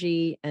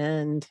energy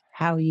and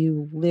how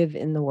you live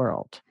in the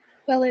world.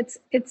 Well, it's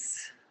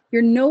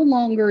you're no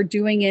longer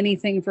doing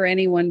anything for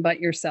anyone but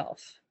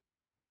yourself.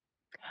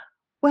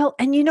 Well,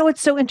 and you know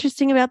what's so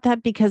interesting about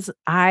that? Because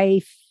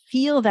I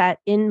feel that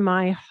in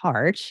my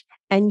heart.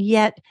 And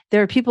yet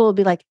there are people who will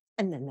be like,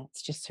 and then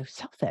that's just so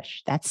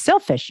selfish. That's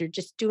selfish. You're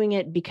just doing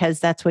it because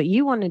that's what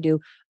you want to do.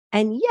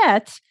 And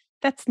yet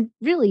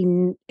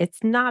really,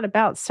 it's not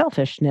about No.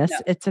 selfishness.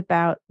 It's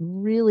about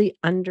really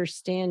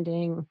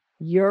understanding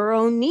your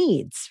own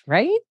needs,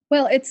 right?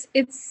 Well, it's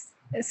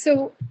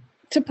so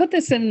to put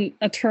this in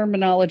a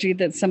terminology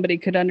that somebody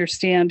could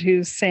understand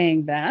who's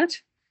saying that,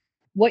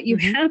 what you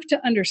Mm-hmm. have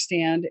to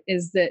understand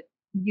is that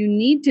you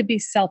need to be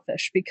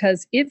selfish,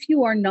 because if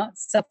you are not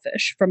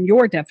selfish from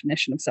your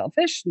definition of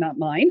selfish, not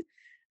mine,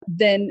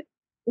 then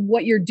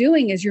what you're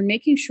doing is you're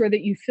making sure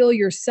that you fill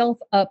yourself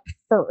up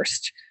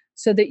first,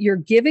 so that you're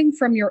giving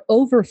from your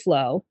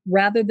overflow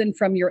rather than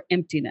from your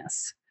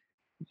emptiness.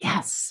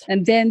 Yes.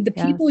 And then the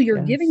Yes. people you're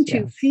Yes. giving to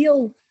Yes.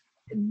 feel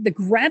the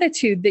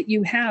gratitude that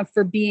you have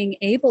for being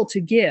able to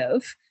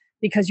give,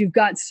 because you've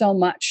got so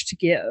much to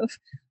give,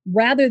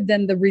 rather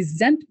than the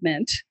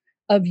resentment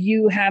of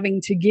you having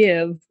to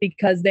give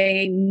because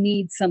they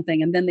need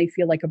something and then they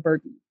feel like a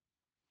burden.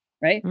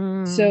 Right.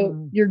 So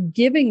Mm. you're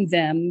giving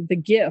them the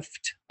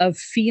gift of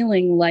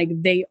feeling like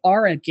they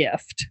are a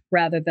gift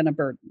rather than a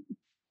burden.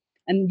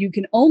 And you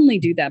can only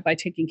do that by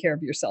taking care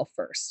of yourself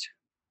first.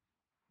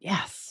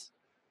 Yes.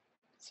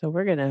 So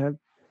we're going to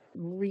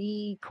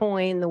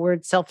recoin the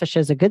word selfish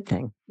as a good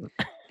thing.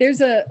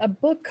 There's a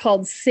book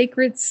called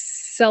Sacred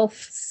Self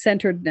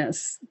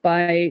Centeredness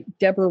by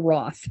Deborah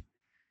Roth,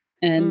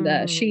 and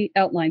Mm. she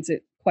outlines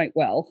it quite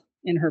well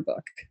in her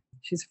book.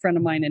 She's a friend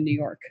of mine in New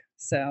York.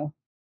 So,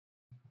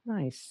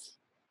 Nice.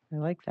 I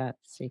like that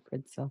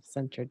sacred self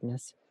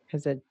centeredness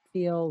because it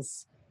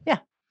feels, yeah,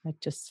 it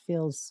just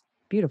feels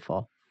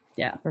beautiful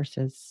yeah.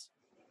 versus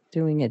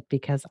doing it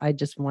because I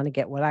just want to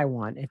get what I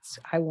want.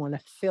 I want to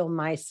fill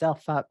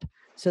myself up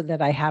so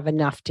that I have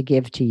enough to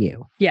give to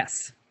you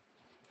Yes.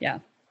 Yeah.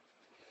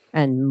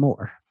 and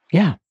more.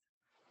 Yeah.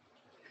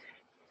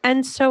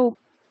 And so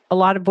a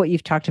lot of what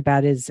you've talked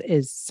about is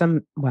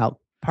some,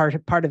 well,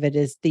 part of it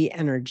is the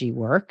energy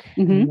work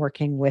and Hmm.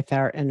 working with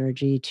our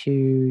energy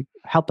to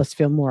help us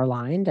feel more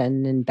aligned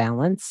and in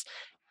balance.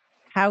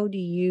 How do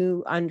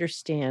you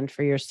understand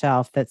for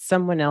yourself that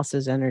someone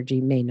else's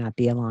energy may not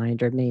be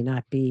aligned or may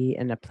not be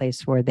in a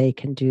place where they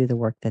can do the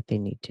work that they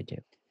need to do?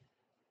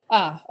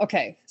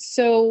 Okay.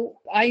 So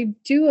I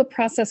do a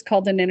process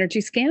called an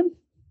energy scan.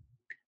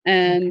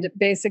 And Okay.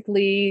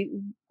 basically,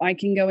 I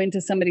can go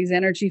into somebody's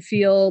energy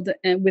field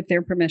and with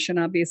their permission,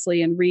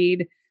 obviously, and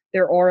read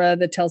their aura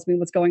that tells me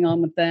what's going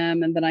on with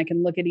them. And then I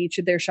can look at each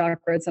of their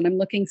chakras. And I'm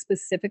looking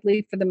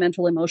specifically for the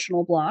mental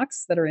emotional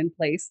blocks that are in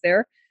place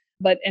there.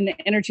 But an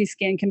energy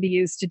scan can be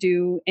used to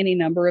do any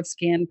number of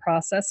scan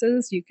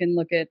processes. You can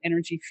look at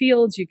energy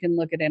fields, you can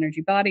look at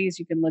energy bodies,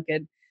 you can look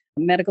at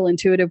medical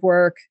intuitive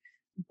work,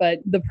 but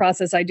the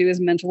process I do is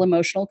mental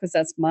emotional because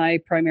that's my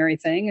primary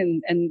thing,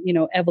 and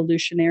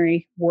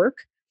evolutionary work.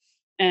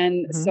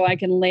 And Mhm. so I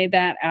can lay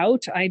that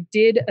out. I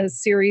did a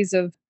series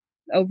of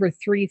over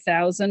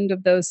 3,000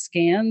 of those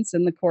scans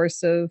in the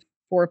course of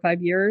 4 or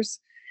 5 years,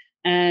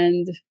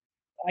 and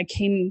I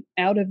came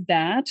out of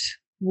that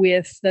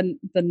with the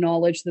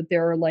knowledge that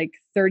there are like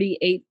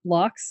 38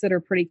 blocks that are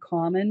pretty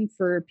common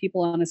for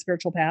people on a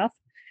spiritual path,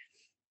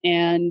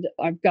 and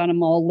I've got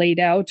them all laid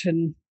out,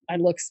 and I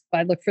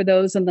look for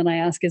those, and then I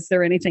ask, is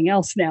there anything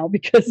else now?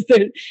 Because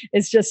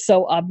it's just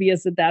so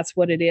obvious that that's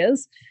what it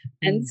is.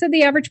 And Mm. so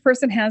the average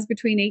person has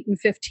between 8 and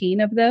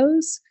 15 of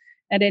those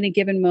at any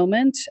given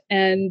moment,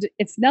 and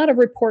it's not a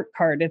report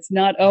card. It's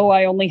not, oh,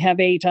 I only have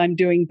 8, I'm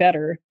doing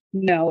better.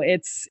 No,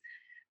 it's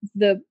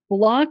the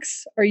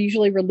blocks are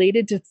usually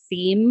related to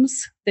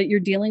themes that you're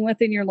dealing with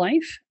in your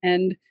life,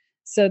 and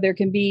so there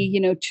can be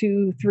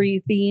 2 3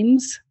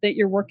 themes that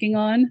you're working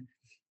on,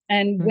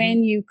 and Mhm.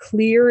 when you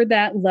clear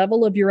that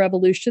level of your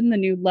evolution, the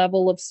new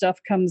level of stuff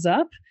comes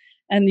up,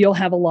 and you'll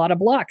have a lot of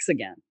blocks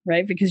again,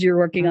 right? Because you're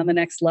working on the Mhm.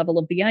 next level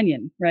of the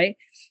onion, right?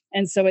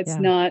 And so it's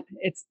Yeah. not,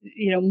 it's,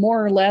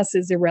 more or less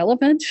is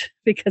irrelevant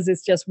because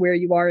it's just where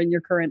you are in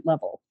your current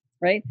level,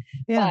 right?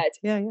 Yeah. But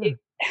Yeah. Yeah. it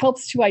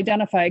helps to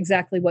identify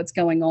exactly what's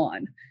going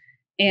on.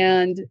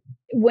 And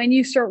when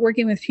you start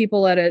working with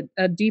people at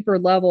a deeper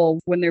level,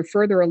 when they're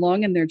further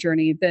along in their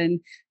journey, then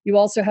you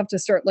also have to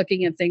start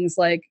looking at things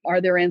like, are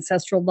there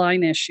ancestral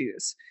line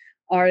issues?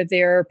 Are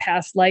there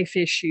past life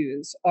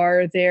issues?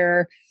 Are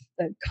there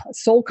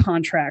soul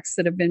contracts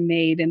that have been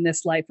made in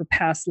this life or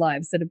past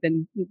lives that have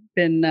been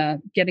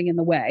getting in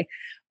the way?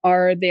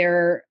 Are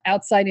there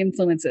outside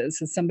influences?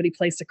 Has somebody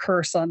placed a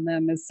curse on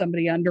them? Is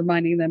somebody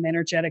undermining them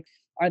energetic?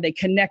 Are they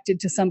connected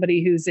to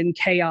somebody who's in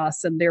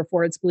chaos and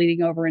therefore it's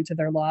bleeding over into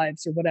their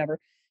lives or whatever?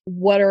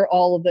 What are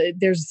all of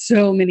there's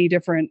so many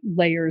different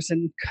layers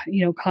and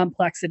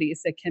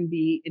complexities that can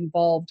be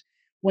involved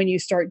when you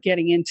start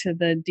getting into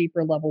the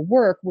deeper level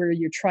work where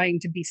you're trying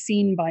to be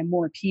seen by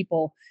more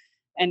people.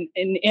 And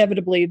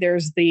inevitably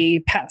there's the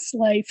past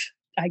life,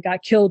 I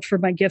got killed for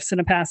my gifts in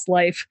a past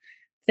life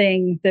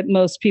thing that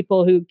most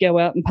people who go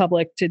out in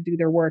public to do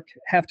their work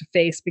have to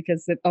face,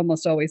 because it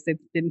almost always they've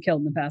been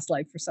killed in the past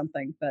life for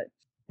something. But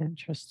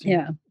Interesting.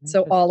 yeah,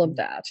 so all of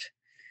Interesting. that.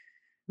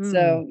 Hmm.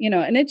 So,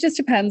 and it just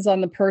depends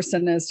on the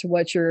person as to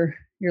what you're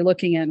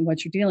looking at and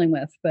what you're dealing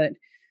with. But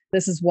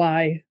this is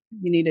why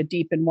you need a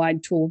deep and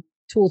wide tool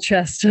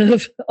chest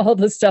of all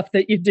the stuff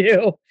that you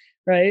do,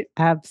 right?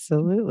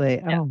 Absolutely.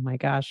 Yeah. Oh my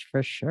gosh,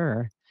 for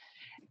sure.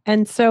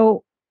 And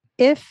so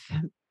if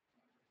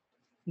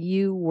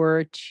you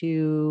were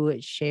to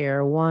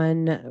share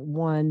one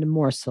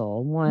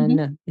morsel, Mhm.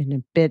 one in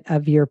a bit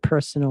of your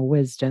personal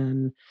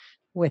wisdom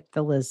with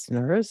the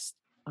listeners,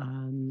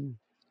 um,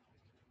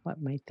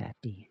 what might that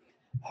be?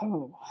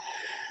 Oh,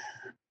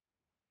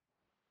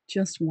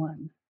 just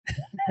one.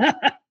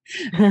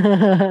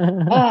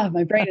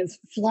 My brain is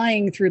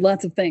flying through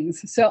lots of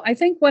things. So I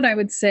think what I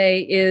would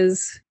say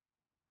is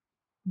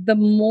the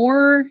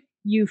more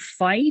you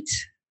fight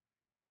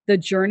the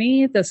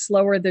journey, the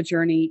slower the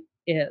journey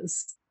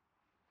is.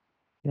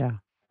 Yeah.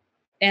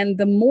 And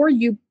the more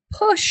you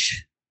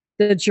push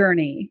the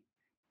journey,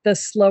 the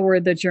slower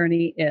the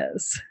journey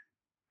is.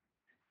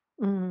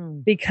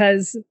 Mm,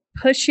 Because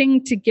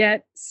pushing to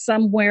get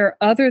somewhere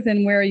other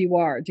than where you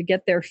are, to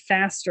get there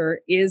faster,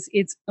 is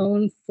its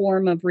own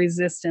form of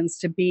resistance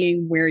to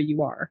being where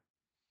you are.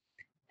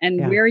 And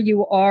yeah. where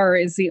you are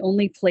is the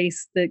only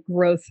place that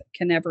growth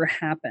can ever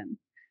happen.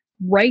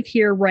 Right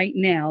here, right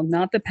now,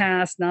 not the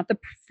past, not the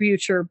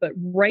future, but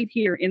right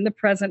here in the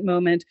present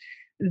moment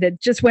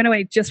that just went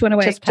away, just went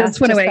away, Just just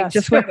pass, went just away, pass.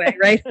 just went away,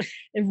 right?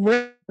 And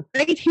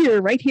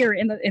right here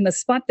in the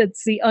spot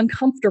that's the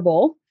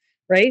uncomfortable,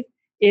 right,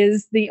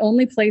 is the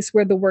only place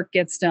where the work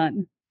gets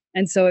done.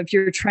 And so if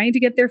you're trying to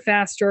get there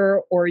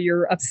faster, or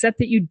you're upset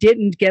that you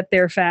didn't get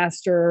there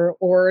faster,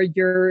 or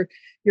you're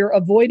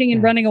avoiding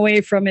and Yeah. running away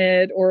from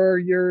it, or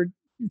you're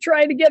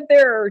trying to get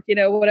there,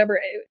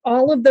 whatever,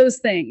 all of those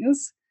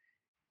things,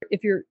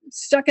 if you're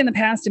stuck in the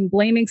past and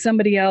blaming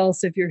somebody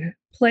else, if you're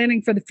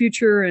planning for the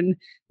future and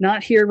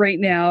not here right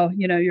now,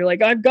 you're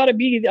like, I've got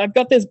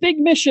this big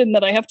mission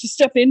that I have to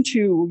step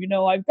into,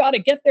 I've got to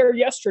get there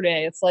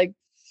yesterday. It's like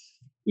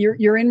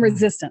you're in Mm,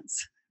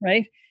 resistance,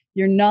 right?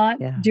 You're not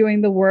yeah.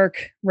 doing the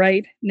work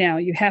right now.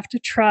 You have to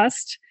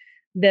trust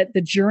that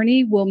the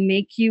journey will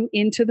make you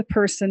into the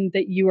person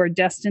that you are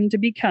destined to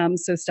become.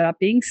 So stop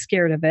being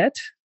scared of it,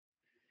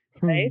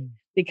 right? Hmm.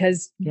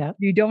 Because Yep.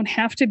 you don't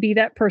have to be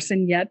that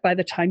person yet. By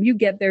the time you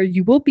get there,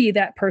 you will be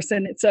that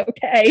person. It's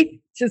okay.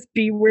 Just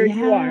be where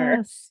you are,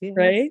 Yes, yes,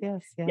 right?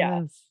 yes,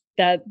 Yeah.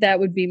 yes. That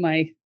would be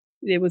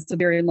it was a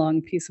very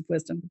long piece of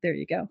wisdom, but there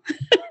you go.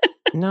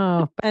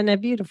 No, and a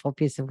beautiful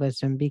piece of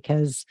wisdom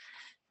because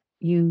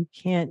you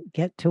can't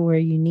get to where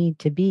you need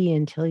to be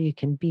until you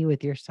can be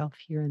with yourself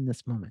here in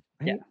this moment,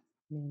 Yeah.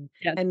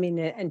 right? I mean,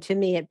 Yeah. and to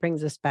me, it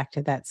brings us back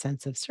to that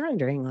sense of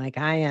surrendering. Like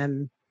I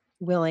am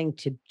willing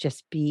to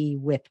just be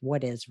with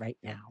what is right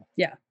now.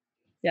 Yeah.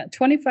 Yeah.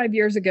 25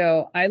 years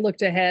ago, I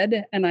looked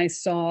ahead and I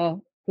saw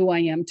who I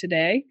am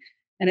today,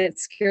 and it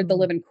scared the Mm.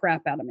 living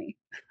crap out of me.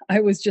 I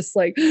was just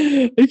like,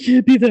 I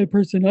can't be that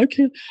person. I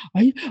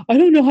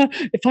don't know how,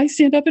 if I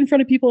stand up in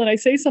front of people and I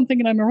say something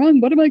and I'm wrong,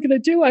 what am I going to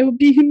do? I will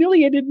be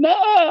humiliated.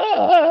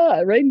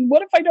 Right. And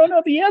what if I don't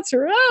know the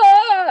answer?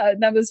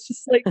 And I was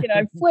just like,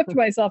 I flipped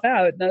myself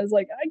out and I was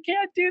like, I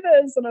can't do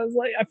this. And I was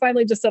like, I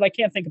finally just said, I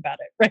can't think about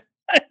it. Right.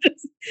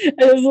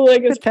 I was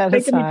like, it's Put that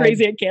making me aside.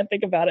 crazy. I can't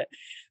think about it.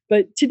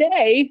 But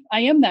today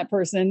I am that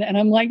person and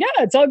I'm like,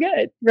 yeah, it's all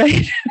good.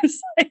 Right.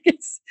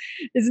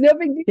 It's no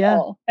big Yeah.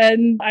 deal.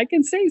 And I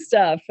can say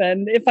stuff.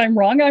 And if I'm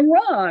wrong, I'm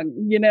wrong.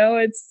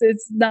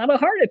 It's not a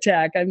heart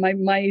attack.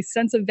 My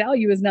sense of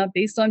value is not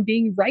based on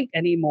being right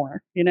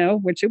anymore,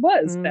 which it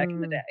was back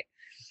in the Mm, day.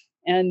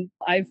 And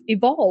I've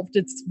evolved.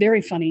 It's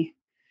very funny.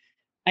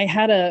 I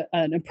had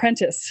an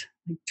apprentice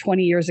like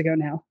 20 years ago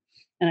now,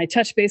 and I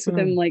touched base with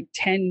him mm. like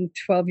 10,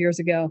 12 years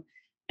ago.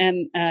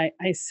 And I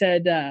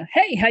said,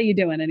 hey, how you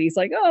doing? And he's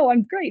like, oh,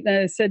 I'm great. And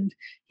I said,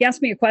 he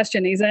asked me a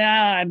question. He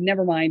said,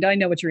 never mind. I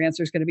know what your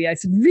answer is going to be. I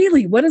said,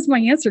 really? What is my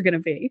answer going to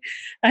be?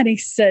 And he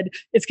said,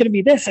 it's going to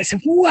be this. I said,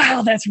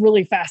 wow, that's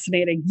really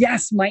fascinating.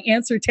 Yes, my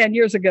answer 10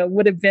 years ago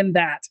would have been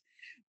that.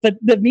 But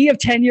the me of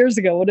 10 years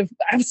ago would have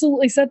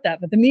absolutely said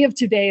that. But the me of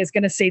today is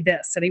going to say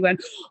this. And he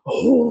went,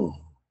 oh.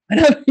 And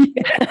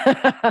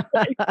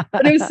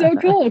but it was so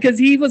cool because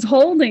he was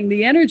holding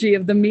the energy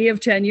of the me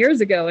of 10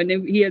 years ago. And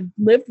he had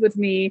lived with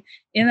me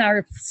in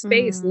our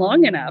space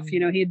long enough.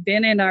 Mm. He had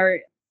been in our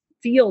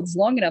fields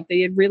long enough that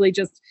he had really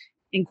just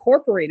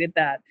incorporated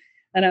that.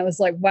 And I was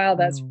like, wow,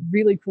 that's Oh,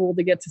 really cool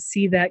to get to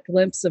see that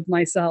glimpse of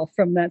myself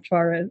from that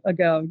far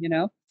ago.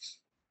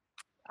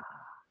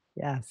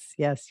 yes,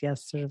 yes,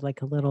 yes. Sort of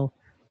like a little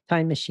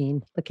time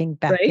machine looking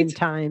back Right? in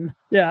time.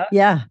 Yeah.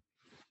 Yeah,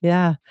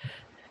 yeah.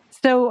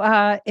 So,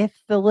 if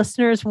the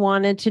listeners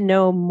wanted to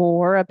know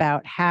more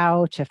about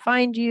how to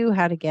find you,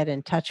 how to get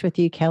in touch with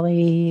you,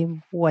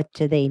 Kelly, what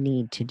do they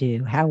need to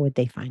do? How would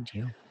they find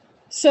you?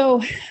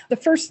 So the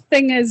first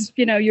thing is,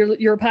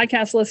 you're a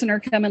podcast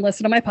listener, come and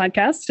listen to my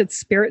podcast.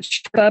 It's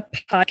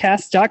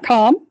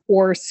spiritsherpapodcast.com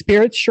or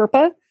Spirit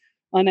Sherpa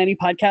on any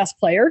podcast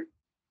player.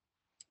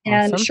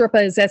 And Awesome.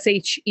 Sherpa is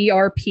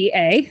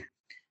SHERPA.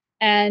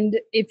 And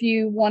if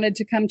you wanted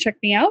to come check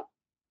me out,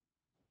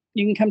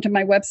 you can come to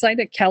my website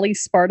at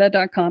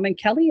kellysparta.com. And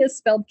Kelly is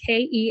spelled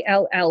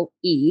Kelle.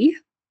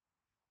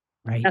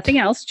 Right. Nothing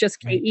else,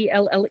 just Right.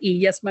 Kelle.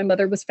 Yes, my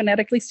mother was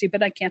phonetically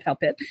stupid. I can't help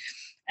it.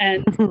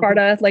 And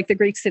Sparta, like the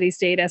Greek city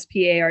state,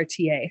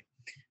 SPARTA.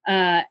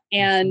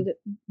 And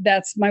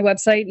that's my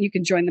website. You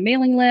can join the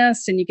mailing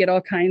list and you get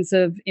all kinds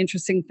of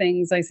interesting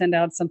things. I send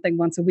out something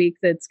once a week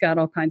that's got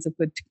all kinds of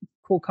good,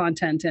 cool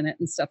content in it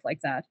and stuff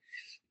like that.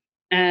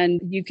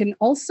 And you can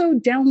also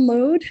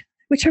download,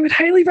 which I would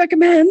highly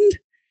recommend,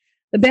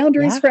 the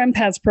Boundaries for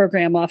Empaths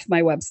program off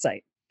my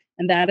website.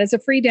 And that is a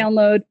free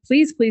download.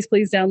 Please, please,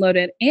 please download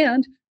it.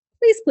 And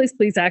please, please,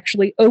 please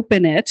actually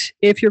open it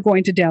if you're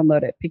going to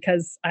download it,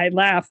 because I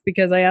laugh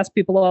because I ask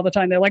people all the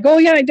time. They're like, oh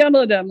yeah, I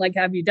downloaded it. I'm like,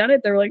 have you done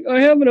it? They're like, oh,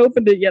 I haven't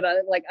opened it yet.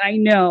 I'm like, I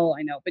know,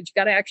 but you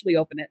got to actually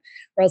open it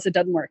or else it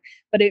doesn't work.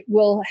 But it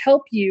will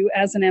help you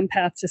as an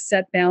empath to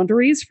set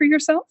boundaries for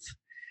yourself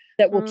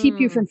that will keep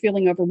you from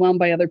feeling overwhelmed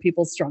by other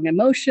people's strong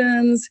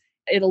emotions.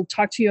 It'll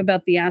talk to you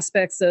about the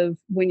aspects of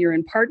when you're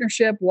in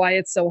partnership, why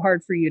it's so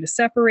hard for you to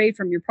separate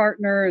from your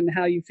partner and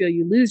how you feel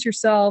you lose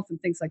yourself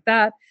and things like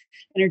that.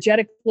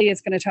 Energetically,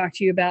 it's going to talk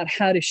to you about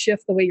how to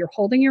shift the way you're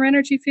holding your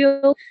energy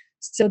field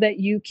so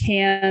that you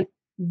can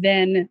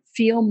then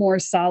feel more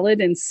solid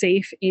and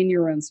safe in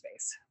your own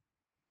space.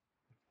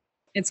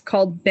 It's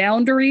called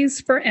Boundaries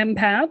for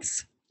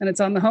Empaths, and it's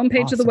on the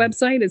homepage of the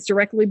website. It's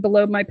directly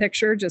below my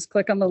picture. Just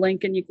click on the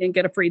link and you can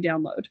get a free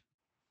download.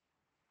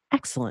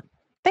 Excellent.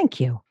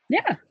 Thank you.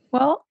 Yeah.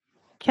 Well,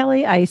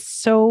 Kelly, I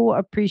so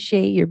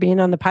appreciate your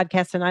being on the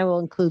podcast, and I will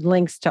include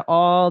links to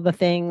all the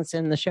things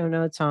in the show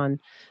notes on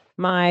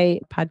my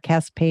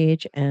podcast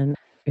page. And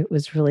it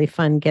was really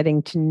fun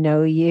getting to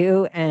know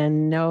you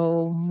and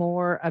know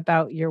more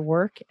about your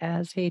work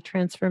as a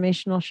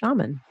transformational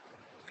shaman.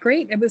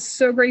 Great. It was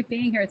so great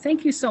being here.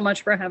 Thank you so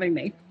much for having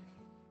me.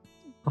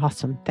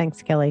 Awesome.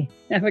 Thanks, Kelly.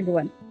 Have a good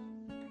one.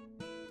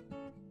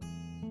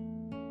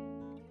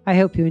 I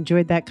hope you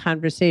enjoyed that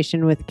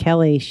conversation with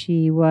Kelly.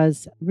 She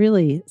was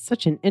really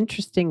such an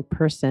interesting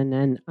person,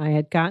 and I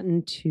had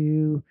gotten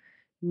to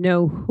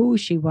know who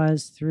she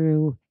was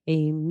through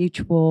a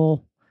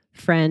mutual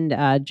friend,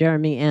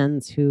 Jeremy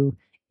Enns, who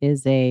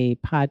is a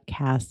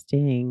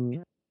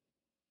podcasting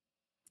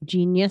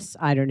genius.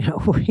 I don't know.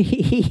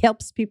 He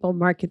helps people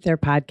market their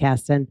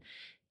podcasts, and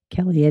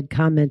Kelly had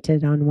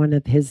commented on one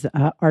of his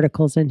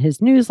articles in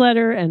his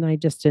newsletter, and I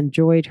just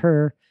enjoyed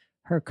her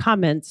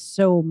comments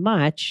so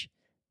much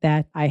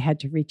that I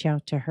had to reach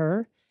out to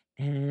her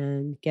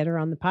and get her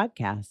on the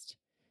podcast.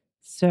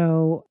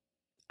 So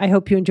I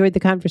hope you enjoyed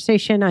the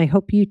conversation. I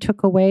hope you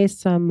took away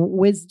some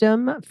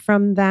wisdom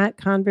from that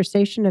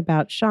conversation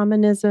about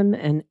shamanism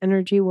and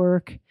energy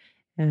work.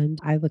 And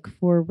I look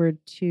forward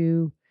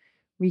to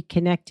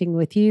reconnecting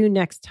with you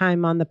next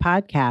time on the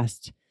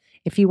podcast.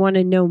 If you want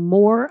to know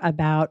more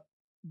about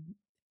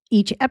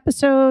each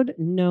episode,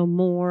 know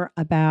more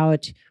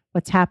about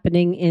what's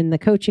happening in the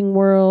coaching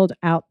world,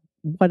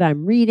 what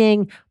I'm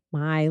reading,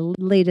 my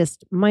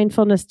latest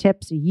mindfulness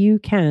tips, you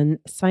can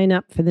sign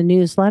up for the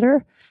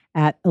newsletter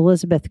at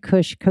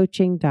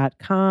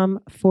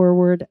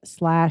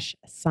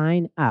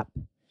elizabethcushcoaching.com/sign up.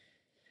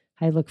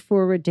 I look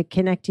forward to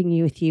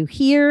connecting with you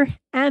here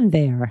and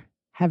there.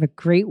 Have a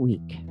great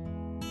week.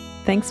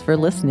 Thanks for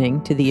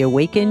listening to the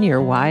Awaken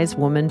Your Wise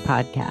Woman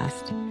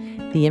podcast.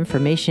 The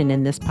information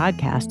in this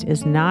podcast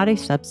is not a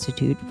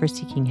substitute for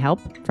seeking help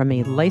from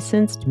a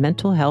licensed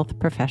mental health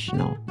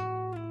professional.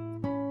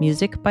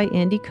 Music by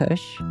Andy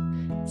Cush,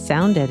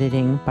 sound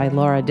editing by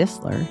Laura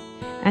Disler,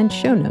 and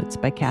show notes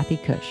by Kathy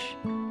Cush.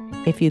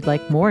 If you'd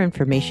like more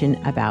information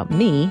about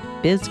me,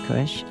 Biz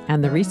Cush,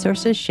 and the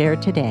resources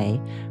shared today,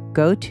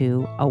 go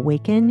to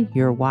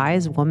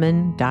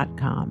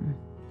awakenyourwisewoman.com.